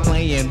 Whether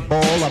playing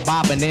ball or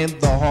bobbing in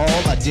the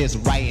hall, or just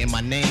writing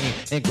my name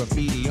and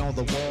graffiti on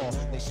the wall.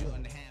 They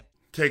shouldn't have.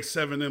 Take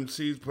 7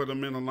 MCs, put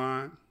them in a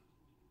line.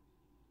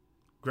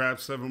 Grab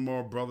 7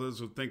 more brothers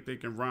who think they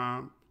can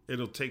rhyme.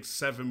 It'll take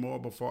 7 more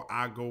before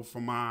I go for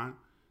mine.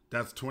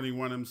 That's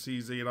 21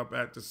 MCs ate up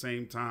at the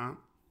same time.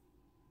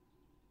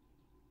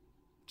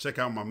 Check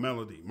out my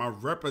melody. My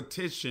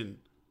repetition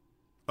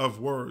of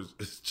words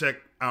is check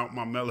out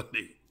my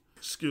melody.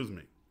 Excuse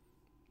me.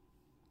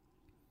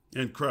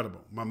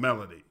 Incredible. My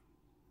melody.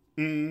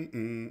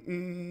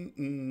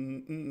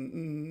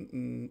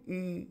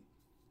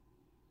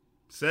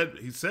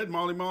 He said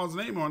Marley Marl's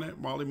name on it.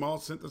 Marley Marl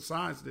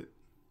synthesized it.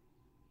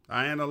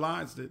 I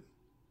analyzed it.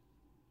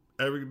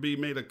 Eric B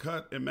made a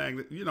cut in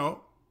Magnet. You know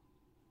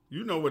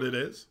what it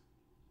is.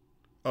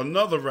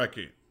 Another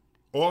record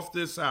off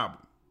this album.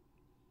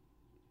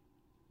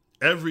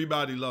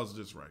 Everybody loves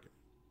this record.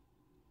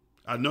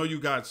 I Know You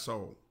Got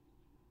Soul.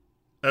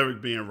 Eric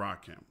B and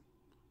Rakim.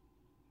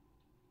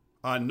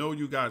 I know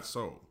you got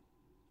soul.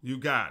 You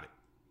got it.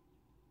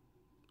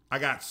 I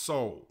got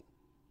soul.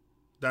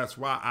 That's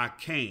why I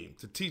came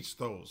to teach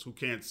those who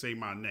can't say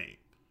my name.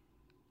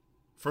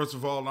 First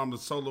of all, I'm the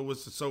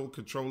soloist, the soul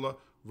controller.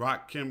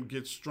 Rakim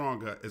gets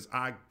stronger as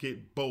I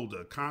get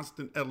bolder.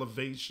 Constant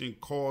elevation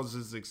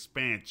causes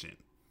expansion.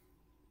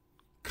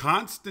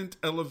 Constant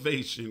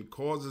elevation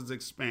causes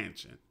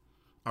expansion.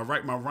 I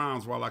write my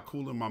rhymes while I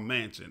cool in my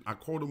mansion. I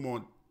quote them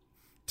on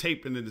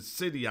tape, and in the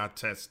city I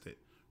test it.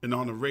 And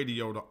on the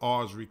radio, the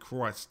R's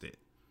request it.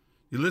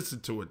 You listen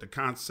to it, the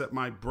concept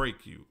might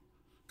break you.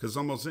 Because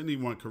almost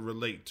anyone can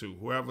relate to.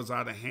 Whoever's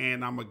out of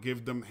hand, I'm going to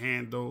give them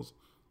handles.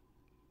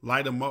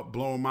 Light them up,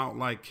 blow them out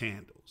like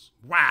candles.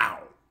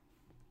 Wow.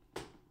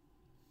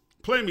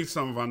 Play me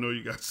some of I Know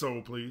You Got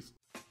Soul, please.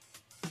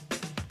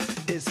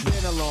 It's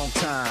been a long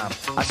time.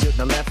 I shouldn't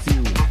have left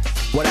you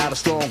without a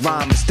strong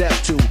rhyme to step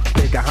to.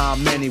 Think of how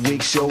many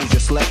week shows you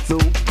slept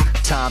through.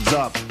 Time's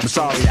up. I'm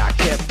sorry I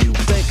kept you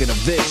thinking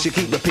of this. You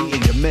keep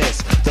repeating your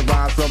miss. The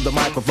rhymes from the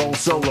microphone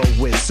solo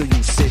with. So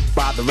you sit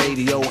by the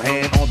radio,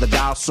 hand on the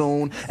dial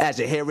soon. As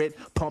you hear it,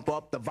 pump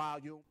up the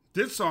volume.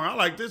 This song, I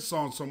like this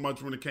song so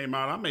much when it came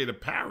out. I made a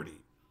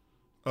parody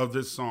of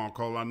this song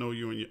called "I Know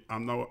You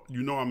and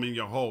I'm in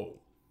Your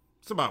Hole."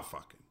 It's about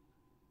fucking.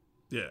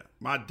 Yeah,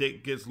 my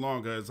dick gets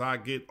longer as I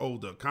get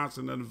older.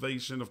 Constant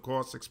innovation, of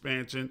course,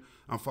 expansion.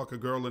 I'm fuck a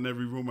girl in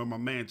every room in my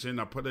mansion.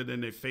 I put it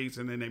in their face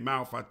and in their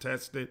mouth. I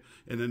test it.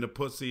 And in the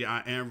pussy,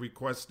 I am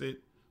requested.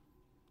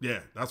 Yeah,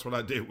 that's what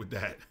I did with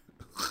that.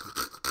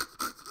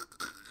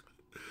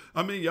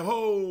 I'm in your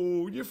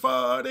hole. You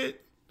farted.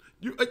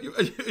 You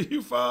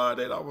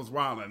farted. I was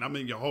wilding. I'm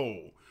in your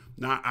hole.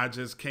 Now I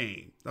just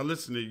came. Now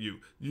listen to you.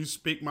 You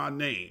speak my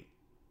name.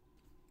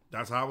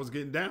 That's how I was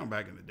getting down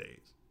back in the days.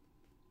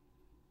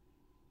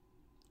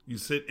 You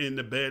sit in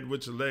the bed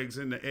with your legs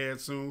in the air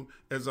soon.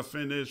 As I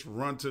finish,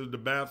 run to the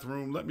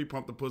bathroom. Let me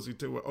pump the pussy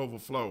till it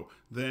overflow.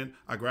 Then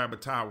I grab a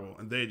towel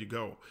and there you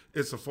go.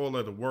 It's a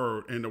four-letter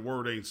word and the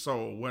word ain't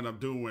soul. When I'm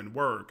doing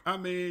work,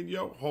 I'm in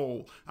your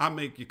hole. I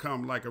make you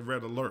come like a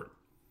red alert.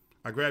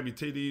 I grab your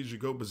titties, you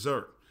go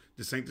berserk.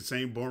 This ain't the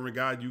same boring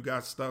guy you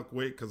got stuck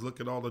with, because look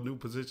at all the new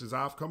positions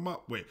I've come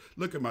up with.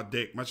 Look at my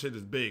dick. My shit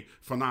is big,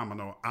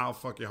 phenomenal. I'll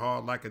fuck you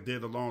hard like I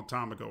did a long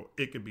time ago.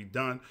 It can be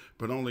done,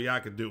 but only I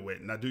could do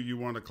it. Now do you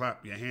want to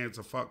clap your hands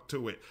or fuck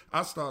to it?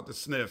 I start to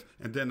sniff,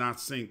 and then I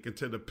sink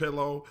into the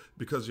pillow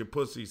because your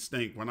pussy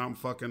stink. When I'm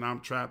fucking, I'm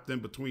trapped in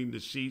between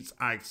the sheets.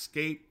 I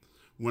escape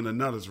when a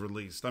nut is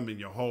released. I'm in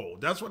your hole.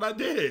 That's what I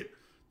did.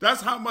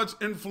 That's how much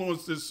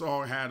influence this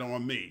song had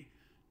on me,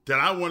 that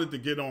I wanted to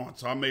get on.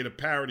 So I made a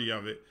parody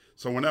of it.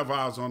 So whenever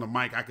I was on the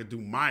mic, I could do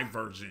my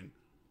version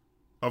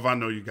of I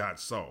Know You Got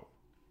Soul.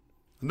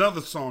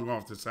 Another song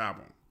off this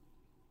album.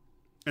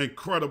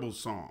 Incredible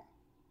song.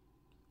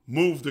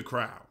 Move the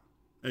Crowd.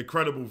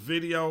 Incredible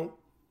video.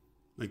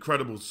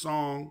 Incredible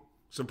song.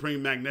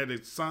 Supreme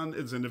Magnetic Sun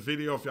is in the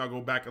video. If y'all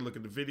go back and look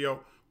at the video.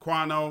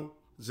 Quano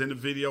is in the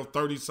video.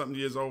 30-something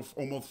years old.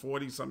 Almost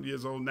 40-something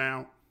years old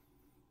now.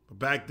 But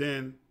back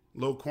then,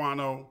 Lil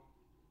Quano,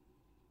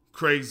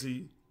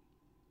 crazy,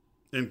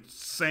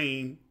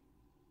 insane.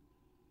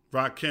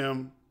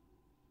 Rakim,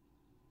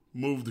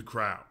 Move the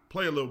Crowd.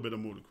 Play a little bit of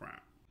Move the Crowd.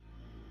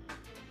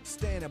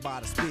 Standing by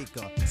the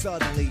speaker,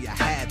 suddenly I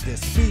had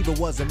this. Fever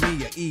wasn't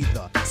me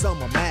either,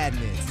 summer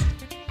madness.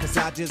 Cause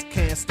I just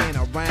can't stand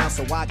around,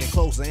 so I get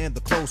closer, and the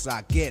closer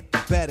I get,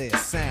 the better it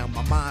sound.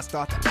 My mind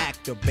start to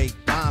activate,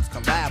 rhymes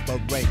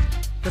collaborate.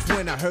 Cause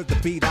when I heard the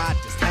beat, I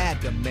just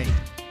had to make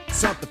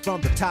something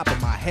from the top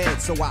of my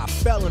head. So I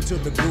fell into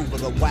the groove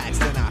of the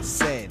wax, and I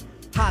said,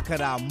 how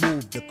could I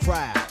move the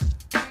crowd?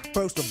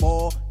 First of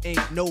all,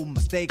 ain't no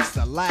mistakes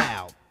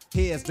allowed.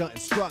 Here's the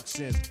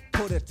instructions,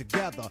 put it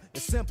together.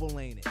 It's simple,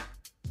 ain't it?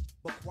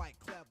 But quite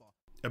clever.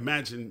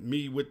 Imagine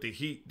me with the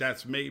heat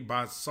that's made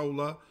by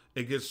solar.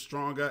 It gets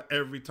stronger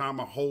every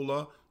time I hold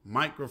her.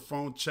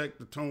 Microphone check,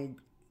 the tone.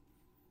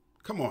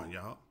 Come on,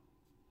 y'all.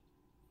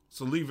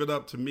 So leave it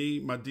up to me.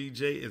 My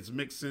DJ is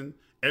mixing.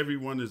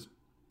 Everyone is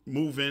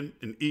moving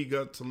and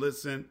eager to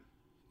listen.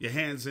 Your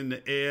hands in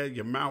the air,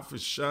 your mouth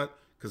is shut.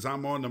 Because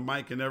I'm on the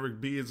mic and Eric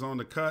B is on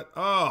the cut.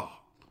 Oh.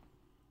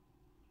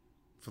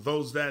 For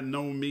those that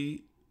know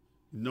me,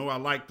 you know I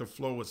like the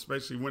flow,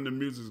 especially when the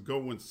music's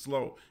going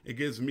slow. It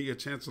gives me a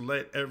chance to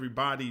let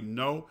everybody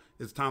know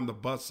it's time to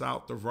bust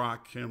out the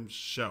Rakim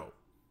show.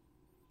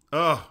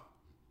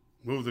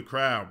 Move the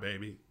crowd,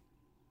 baby.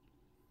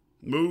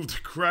 Move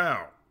the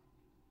crowd.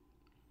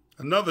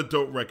 Another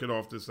dope record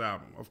off this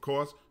album. Of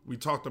course, we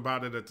talked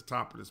about it at the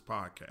top of this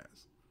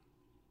podcast.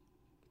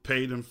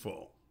 Paid in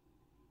Full.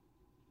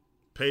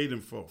 Paid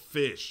in Full.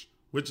 Fish,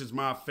 which is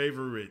my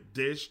favorite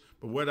dish,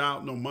 but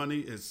without no money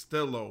is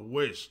still a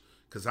wish,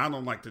 because I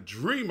don't like to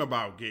dream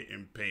about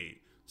getting paid.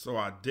 So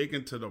I dig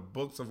into the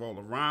books of all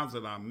the rhymes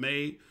that I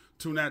made,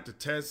 tune out the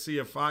test, see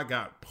if I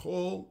got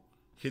pulled,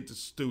 hit the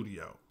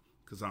studio,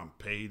 because I'm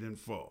paid in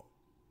full.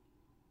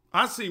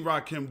 I seen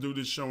Rakim do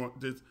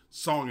this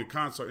song in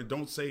concert and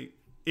don't say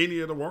any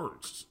of the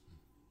words.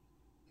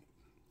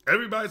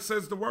 Everybody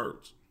says the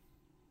words.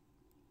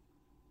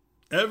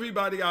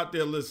 Everybody out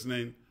there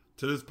listening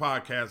to this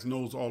podcast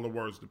knows all the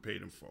words to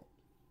Paid in Full.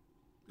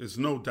 There's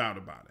no doubt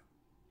about it.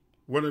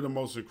 One of the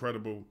most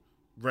incredible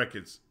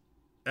records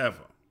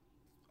ever.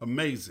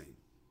 Amazing.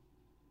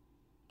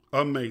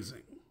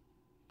 Amazing.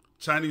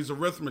 Chinese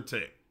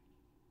Arithmetic.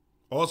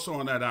 Also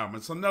on that album.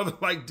 It's another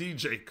like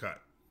DJ cut.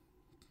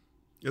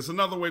 It's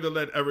another way to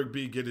let Eric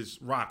B get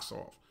his rocks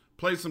off.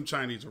 Play some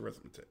Chinese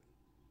Arithmetic.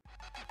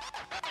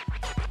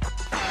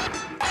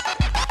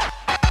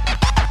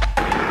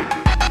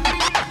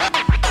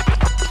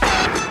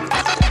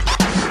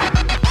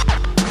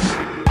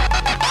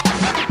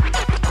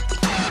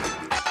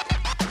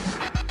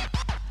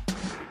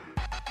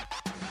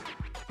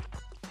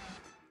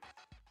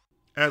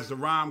 As the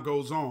rhyme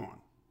goes on.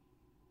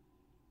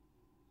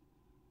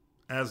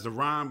 As the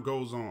rhyme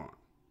goes on.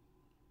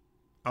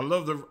 I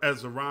love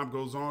as the rhyme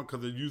goes on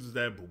because it uses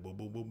that boom, boom,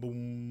 boom, boom,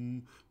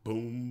 boom,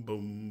 boom,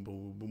 boom,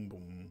 boom, boom,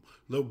 boom.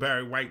 Little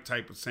Barry White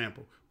type of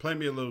sample. Play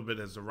me a little bit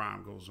as the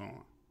rhyme goes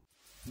on.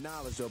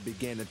 Knowledge will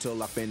begin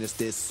until I finish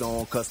this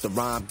song, cause the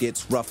rhyme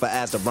gets rougher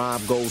as the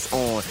rhyme goes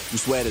on. You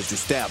sweat as you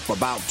step,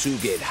 about to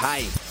get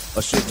hype.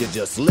 Or should you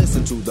just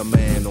listen to the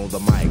man on the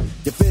mic?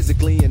 You're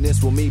physically in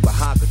this with me, but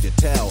how could you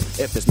tell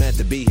if it's meant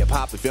to be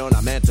hip-hop if you're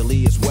not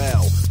mentally as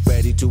well?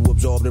 Ready to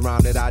absorb the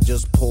rhyme that I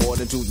just poured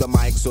into the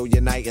mic, so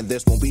unite and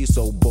this won't be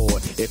so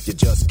bored. If you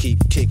just keep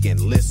kicking,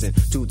 listen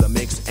to the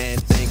mix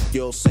and think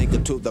you'll sink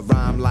into the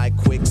rhyme like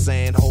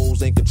quicksand.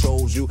 Holds and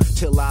controls you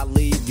till I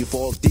leave. You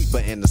fall deeper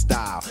in the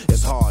style.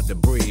 It's hard to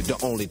breathe.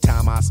 The only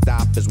time I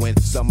stop is when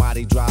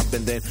somebody drop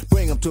and then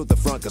bring them to the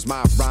front, cause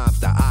my rhyme's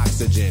the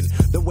oxygen.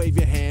 Then wave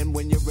your hand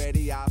when you're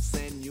ready, I'll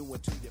send you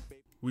into your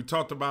baby. We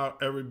talked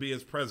about Eric B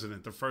as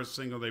President, the first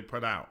single they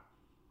put out.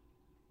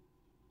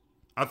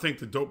 I think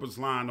the dopest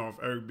line off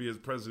Eric B as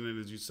President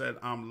is, you said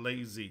I'm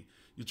lazy.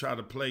 You tried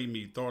to play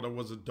me. Thought I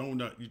was a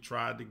donut. You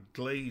tried to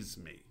glaze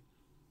me.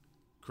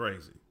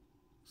 Crazy.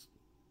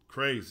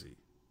 Crazy.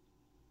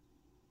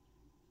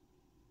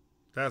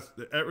 That's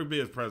Eric B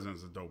as President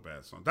is a dope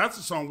ass song. That's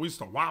a song we used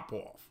to whop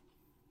off.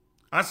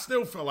 I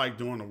still feel like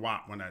doing a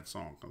whop when that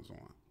song comes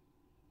on.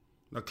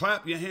 Now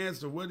clap your hands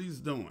to what he's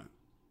doing.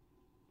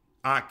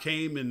 I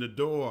came in the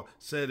door,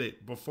 said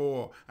it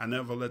before. I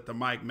never let the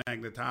mic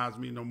magnetize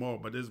me no more,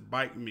 but it's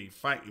biting me,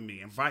 fighting me,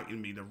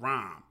 inviting me to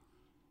rhyme.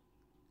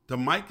 The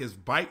mic is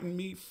biting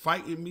me,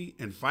 fighting me,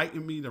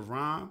 inviting me to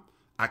rhyme.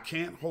 I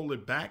can't hold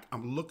it back.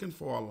 I'm looking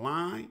for a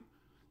line,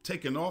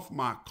 taking off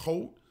my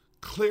coat,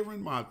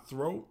 clearing my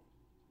throat.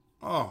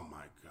 Oh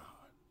my God.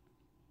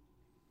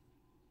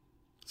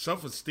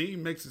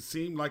 Self-esteem makes it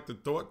seem like the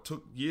thought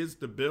took years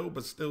to build,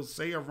 but still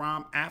say a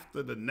rhyme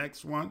after the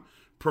next one.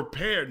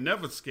 Prepared,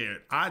 never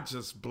scared. I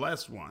just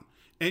bless one.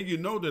 And you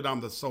know that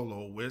I'm the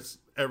soloist.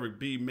 Eric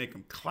B, make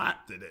him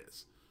clap to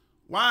this.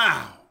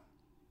 Wow.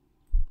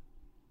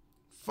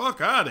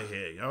 Fuck out of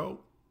here, yo.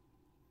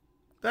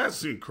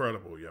 That's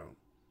incredible, yo.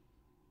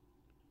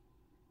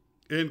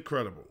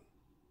 Incredible.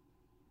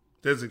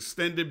 There's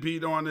extended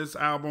beat on this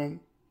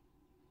album.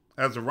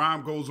 As the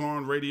rhyme goes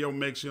on, radio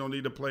mix, you don't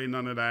need to play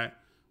none of that.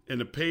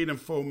 And the Paid in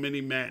Full Mini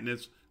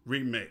Madness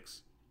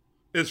remix.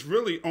 It's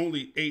really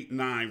only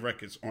 8-9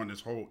 records on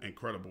this whole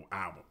incredible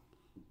album.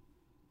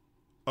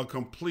 A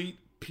complete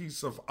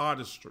piece of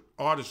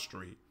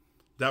artistry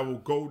that will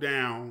go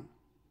down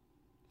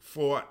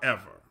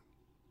forever.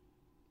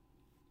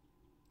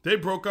 They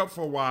broke up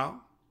for a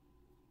while.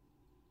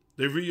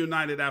 They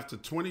reunited after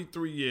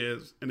 23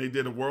 years, and they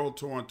did a world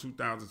tour in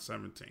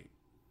 2017.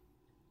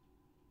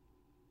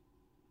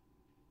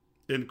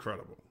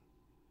 Incredible.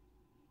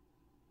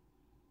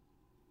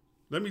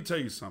 Let me tell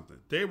you something.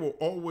 They will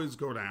always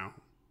go down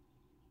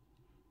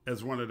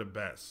as one of the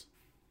best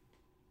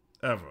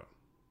ever.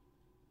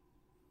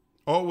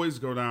 Always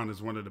go down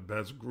as one of the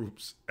best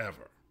groups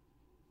ever.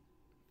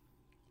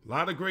 A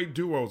lot of great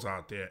duos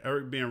out there.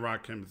 Eric B and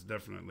Rakim is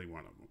definitely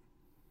one of them.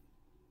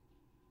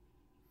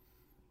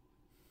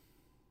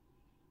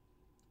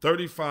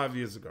 35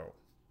 years ago,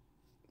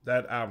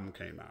 that album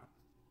came out.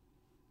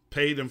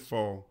 Paid in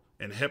Full,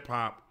 and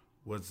hip-hop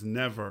was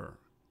never,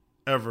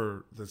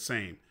 ever the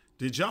same.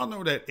 Did y'all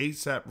know that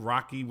A$AP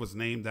Rocky was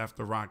named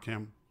after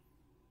Rakim?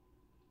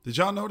 Did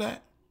y'all know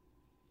that?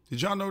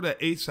 Did y'all know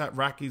that A$AP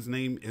Rocky's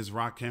name is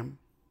Rakim?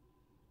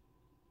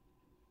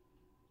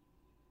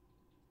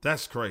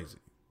 That's crazy.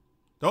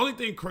 The only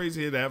thing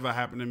crazier that ever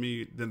happened to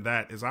me than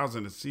that is I was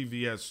in a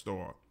CVS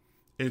store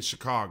in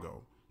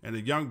Chicago, and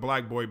a young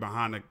black boy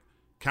behind the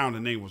counter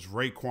name was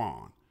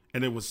Raekwon,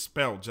 and it was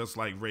spelled just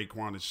like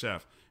Raekwon the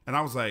Chef. And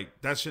I was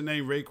like, that's your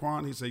name,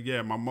 Raekwon? He said,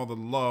 yeah, my mother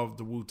loved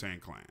the Wu-Tang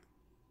Clan.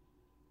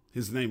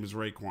 His name is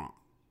Raekwon.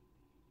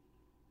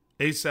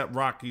 A$AP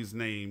Rocky's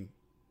name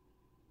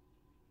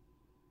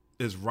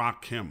is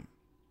Rakim.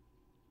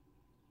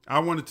 I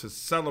wanted to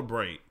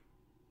celebrate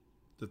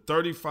the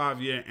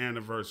 35-year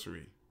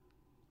anniversary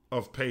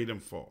of Paid in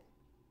Full.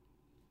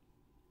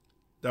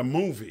 The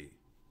movie,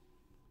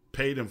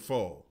 Paid in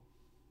Full,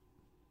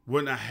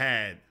 wouldn't have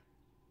had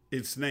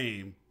its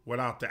name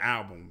without the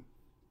album,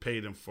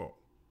 Paid in Full.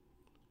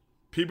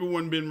 People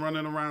wouldn't have been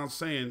running around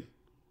saying,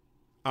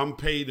 I'm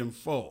Paid in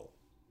Full.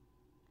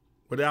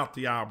 Without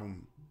the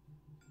album,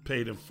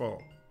 Paid in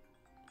Full.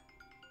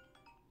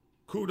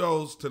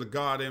 Kudos to the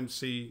God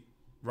MC,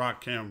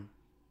 Rakim,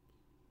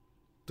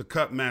 the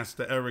cut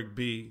master, Eric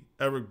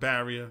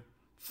Barrier.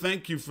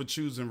 Thank you for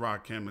choosing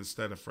Rakim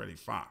instead of Freddie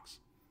Fox.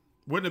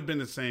 Wouldn't have been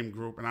the same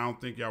group, and I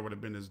don't think y'all would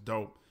have been as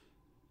dope.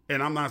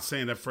 And I'm not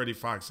saying that Freddie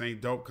Fox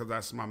ain't dope, because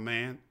that's my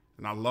man,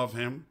 and I love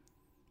him,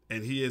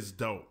 and he is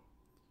dope.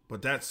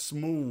 But that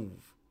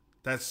smoothness,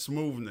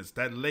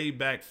 that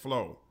laid-back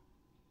flow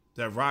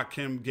that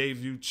Rakim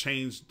gave you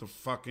changed the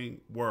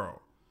fucking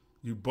world.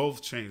 You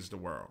both changed the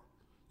world.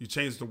 You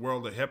changed the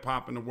world of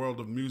hip-hop and the world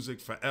of music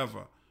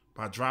forever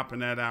by dropping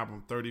that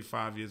album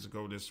 35 years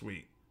ago this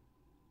week.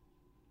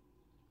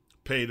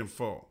 Paid in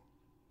Full.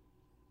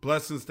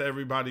 Blessings to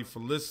everybody for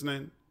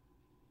listening.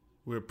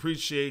 We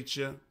appreciate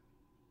you.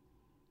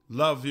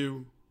 Love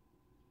you.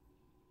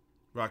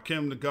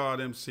 Rakim the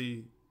God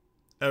MC.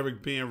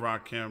 Eric B and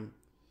Rakim.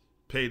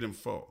 Paid in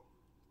Full.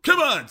 Come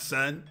on,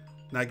 son.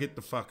 Now get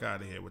the fuck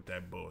out of here with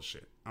that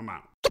bullshit. I'm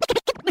out.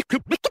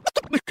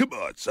 Come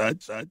on, son.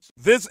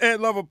 This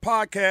Ed Lover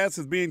podcast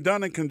is being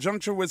done in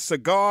conjunction with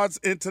Cigars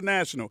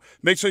International.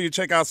 Make sure you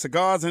check out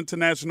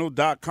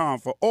cigarsinternational.com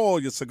for all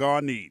your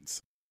cigar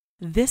needs.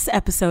 This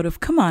episode of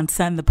Come On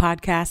Son, the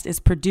podcast, is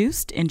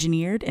produced,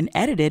 engineered, and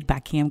edited by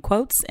Cam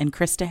Quotes and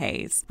Krista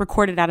Hayes.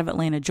 Recorded out of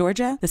Atlanta,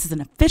 Georgia, this is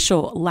an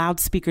official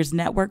Loudspeakers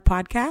Network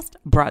podcast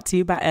brought to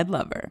you by Ed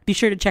Lover. Be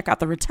sure to check out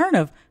the return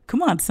of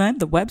Come On Son,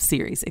 the web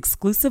series,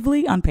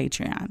 exclusively on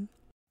Patreon.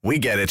 We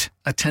get it.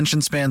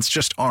 Attention spans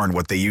just aren't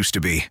what they used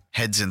to be.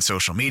 Heads in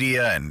social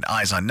media and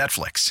eyes on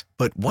Netflix.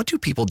 But what do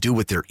people do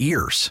with their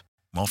ears?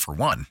 Well, for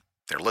one,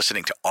 they're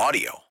listening to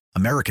audio.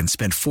 Americans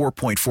spend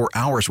 4.4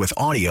 hours with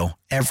audio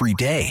every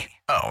day.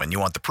 Oh, and you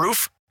want the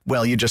proof?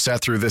 Well, you just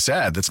sat through this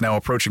ad that's now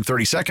approaching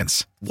 30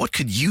 seconds. What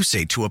could you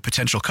say to a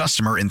potential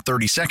customer in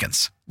 30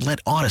 seconds? Let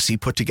Odyssey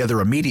put together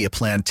a media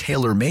plan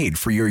tailor-made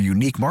for your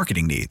unique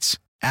marketing needs.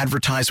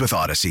 Advertise with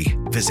Odyssey.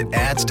 Visit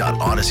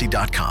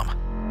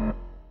ads.odyssey.com.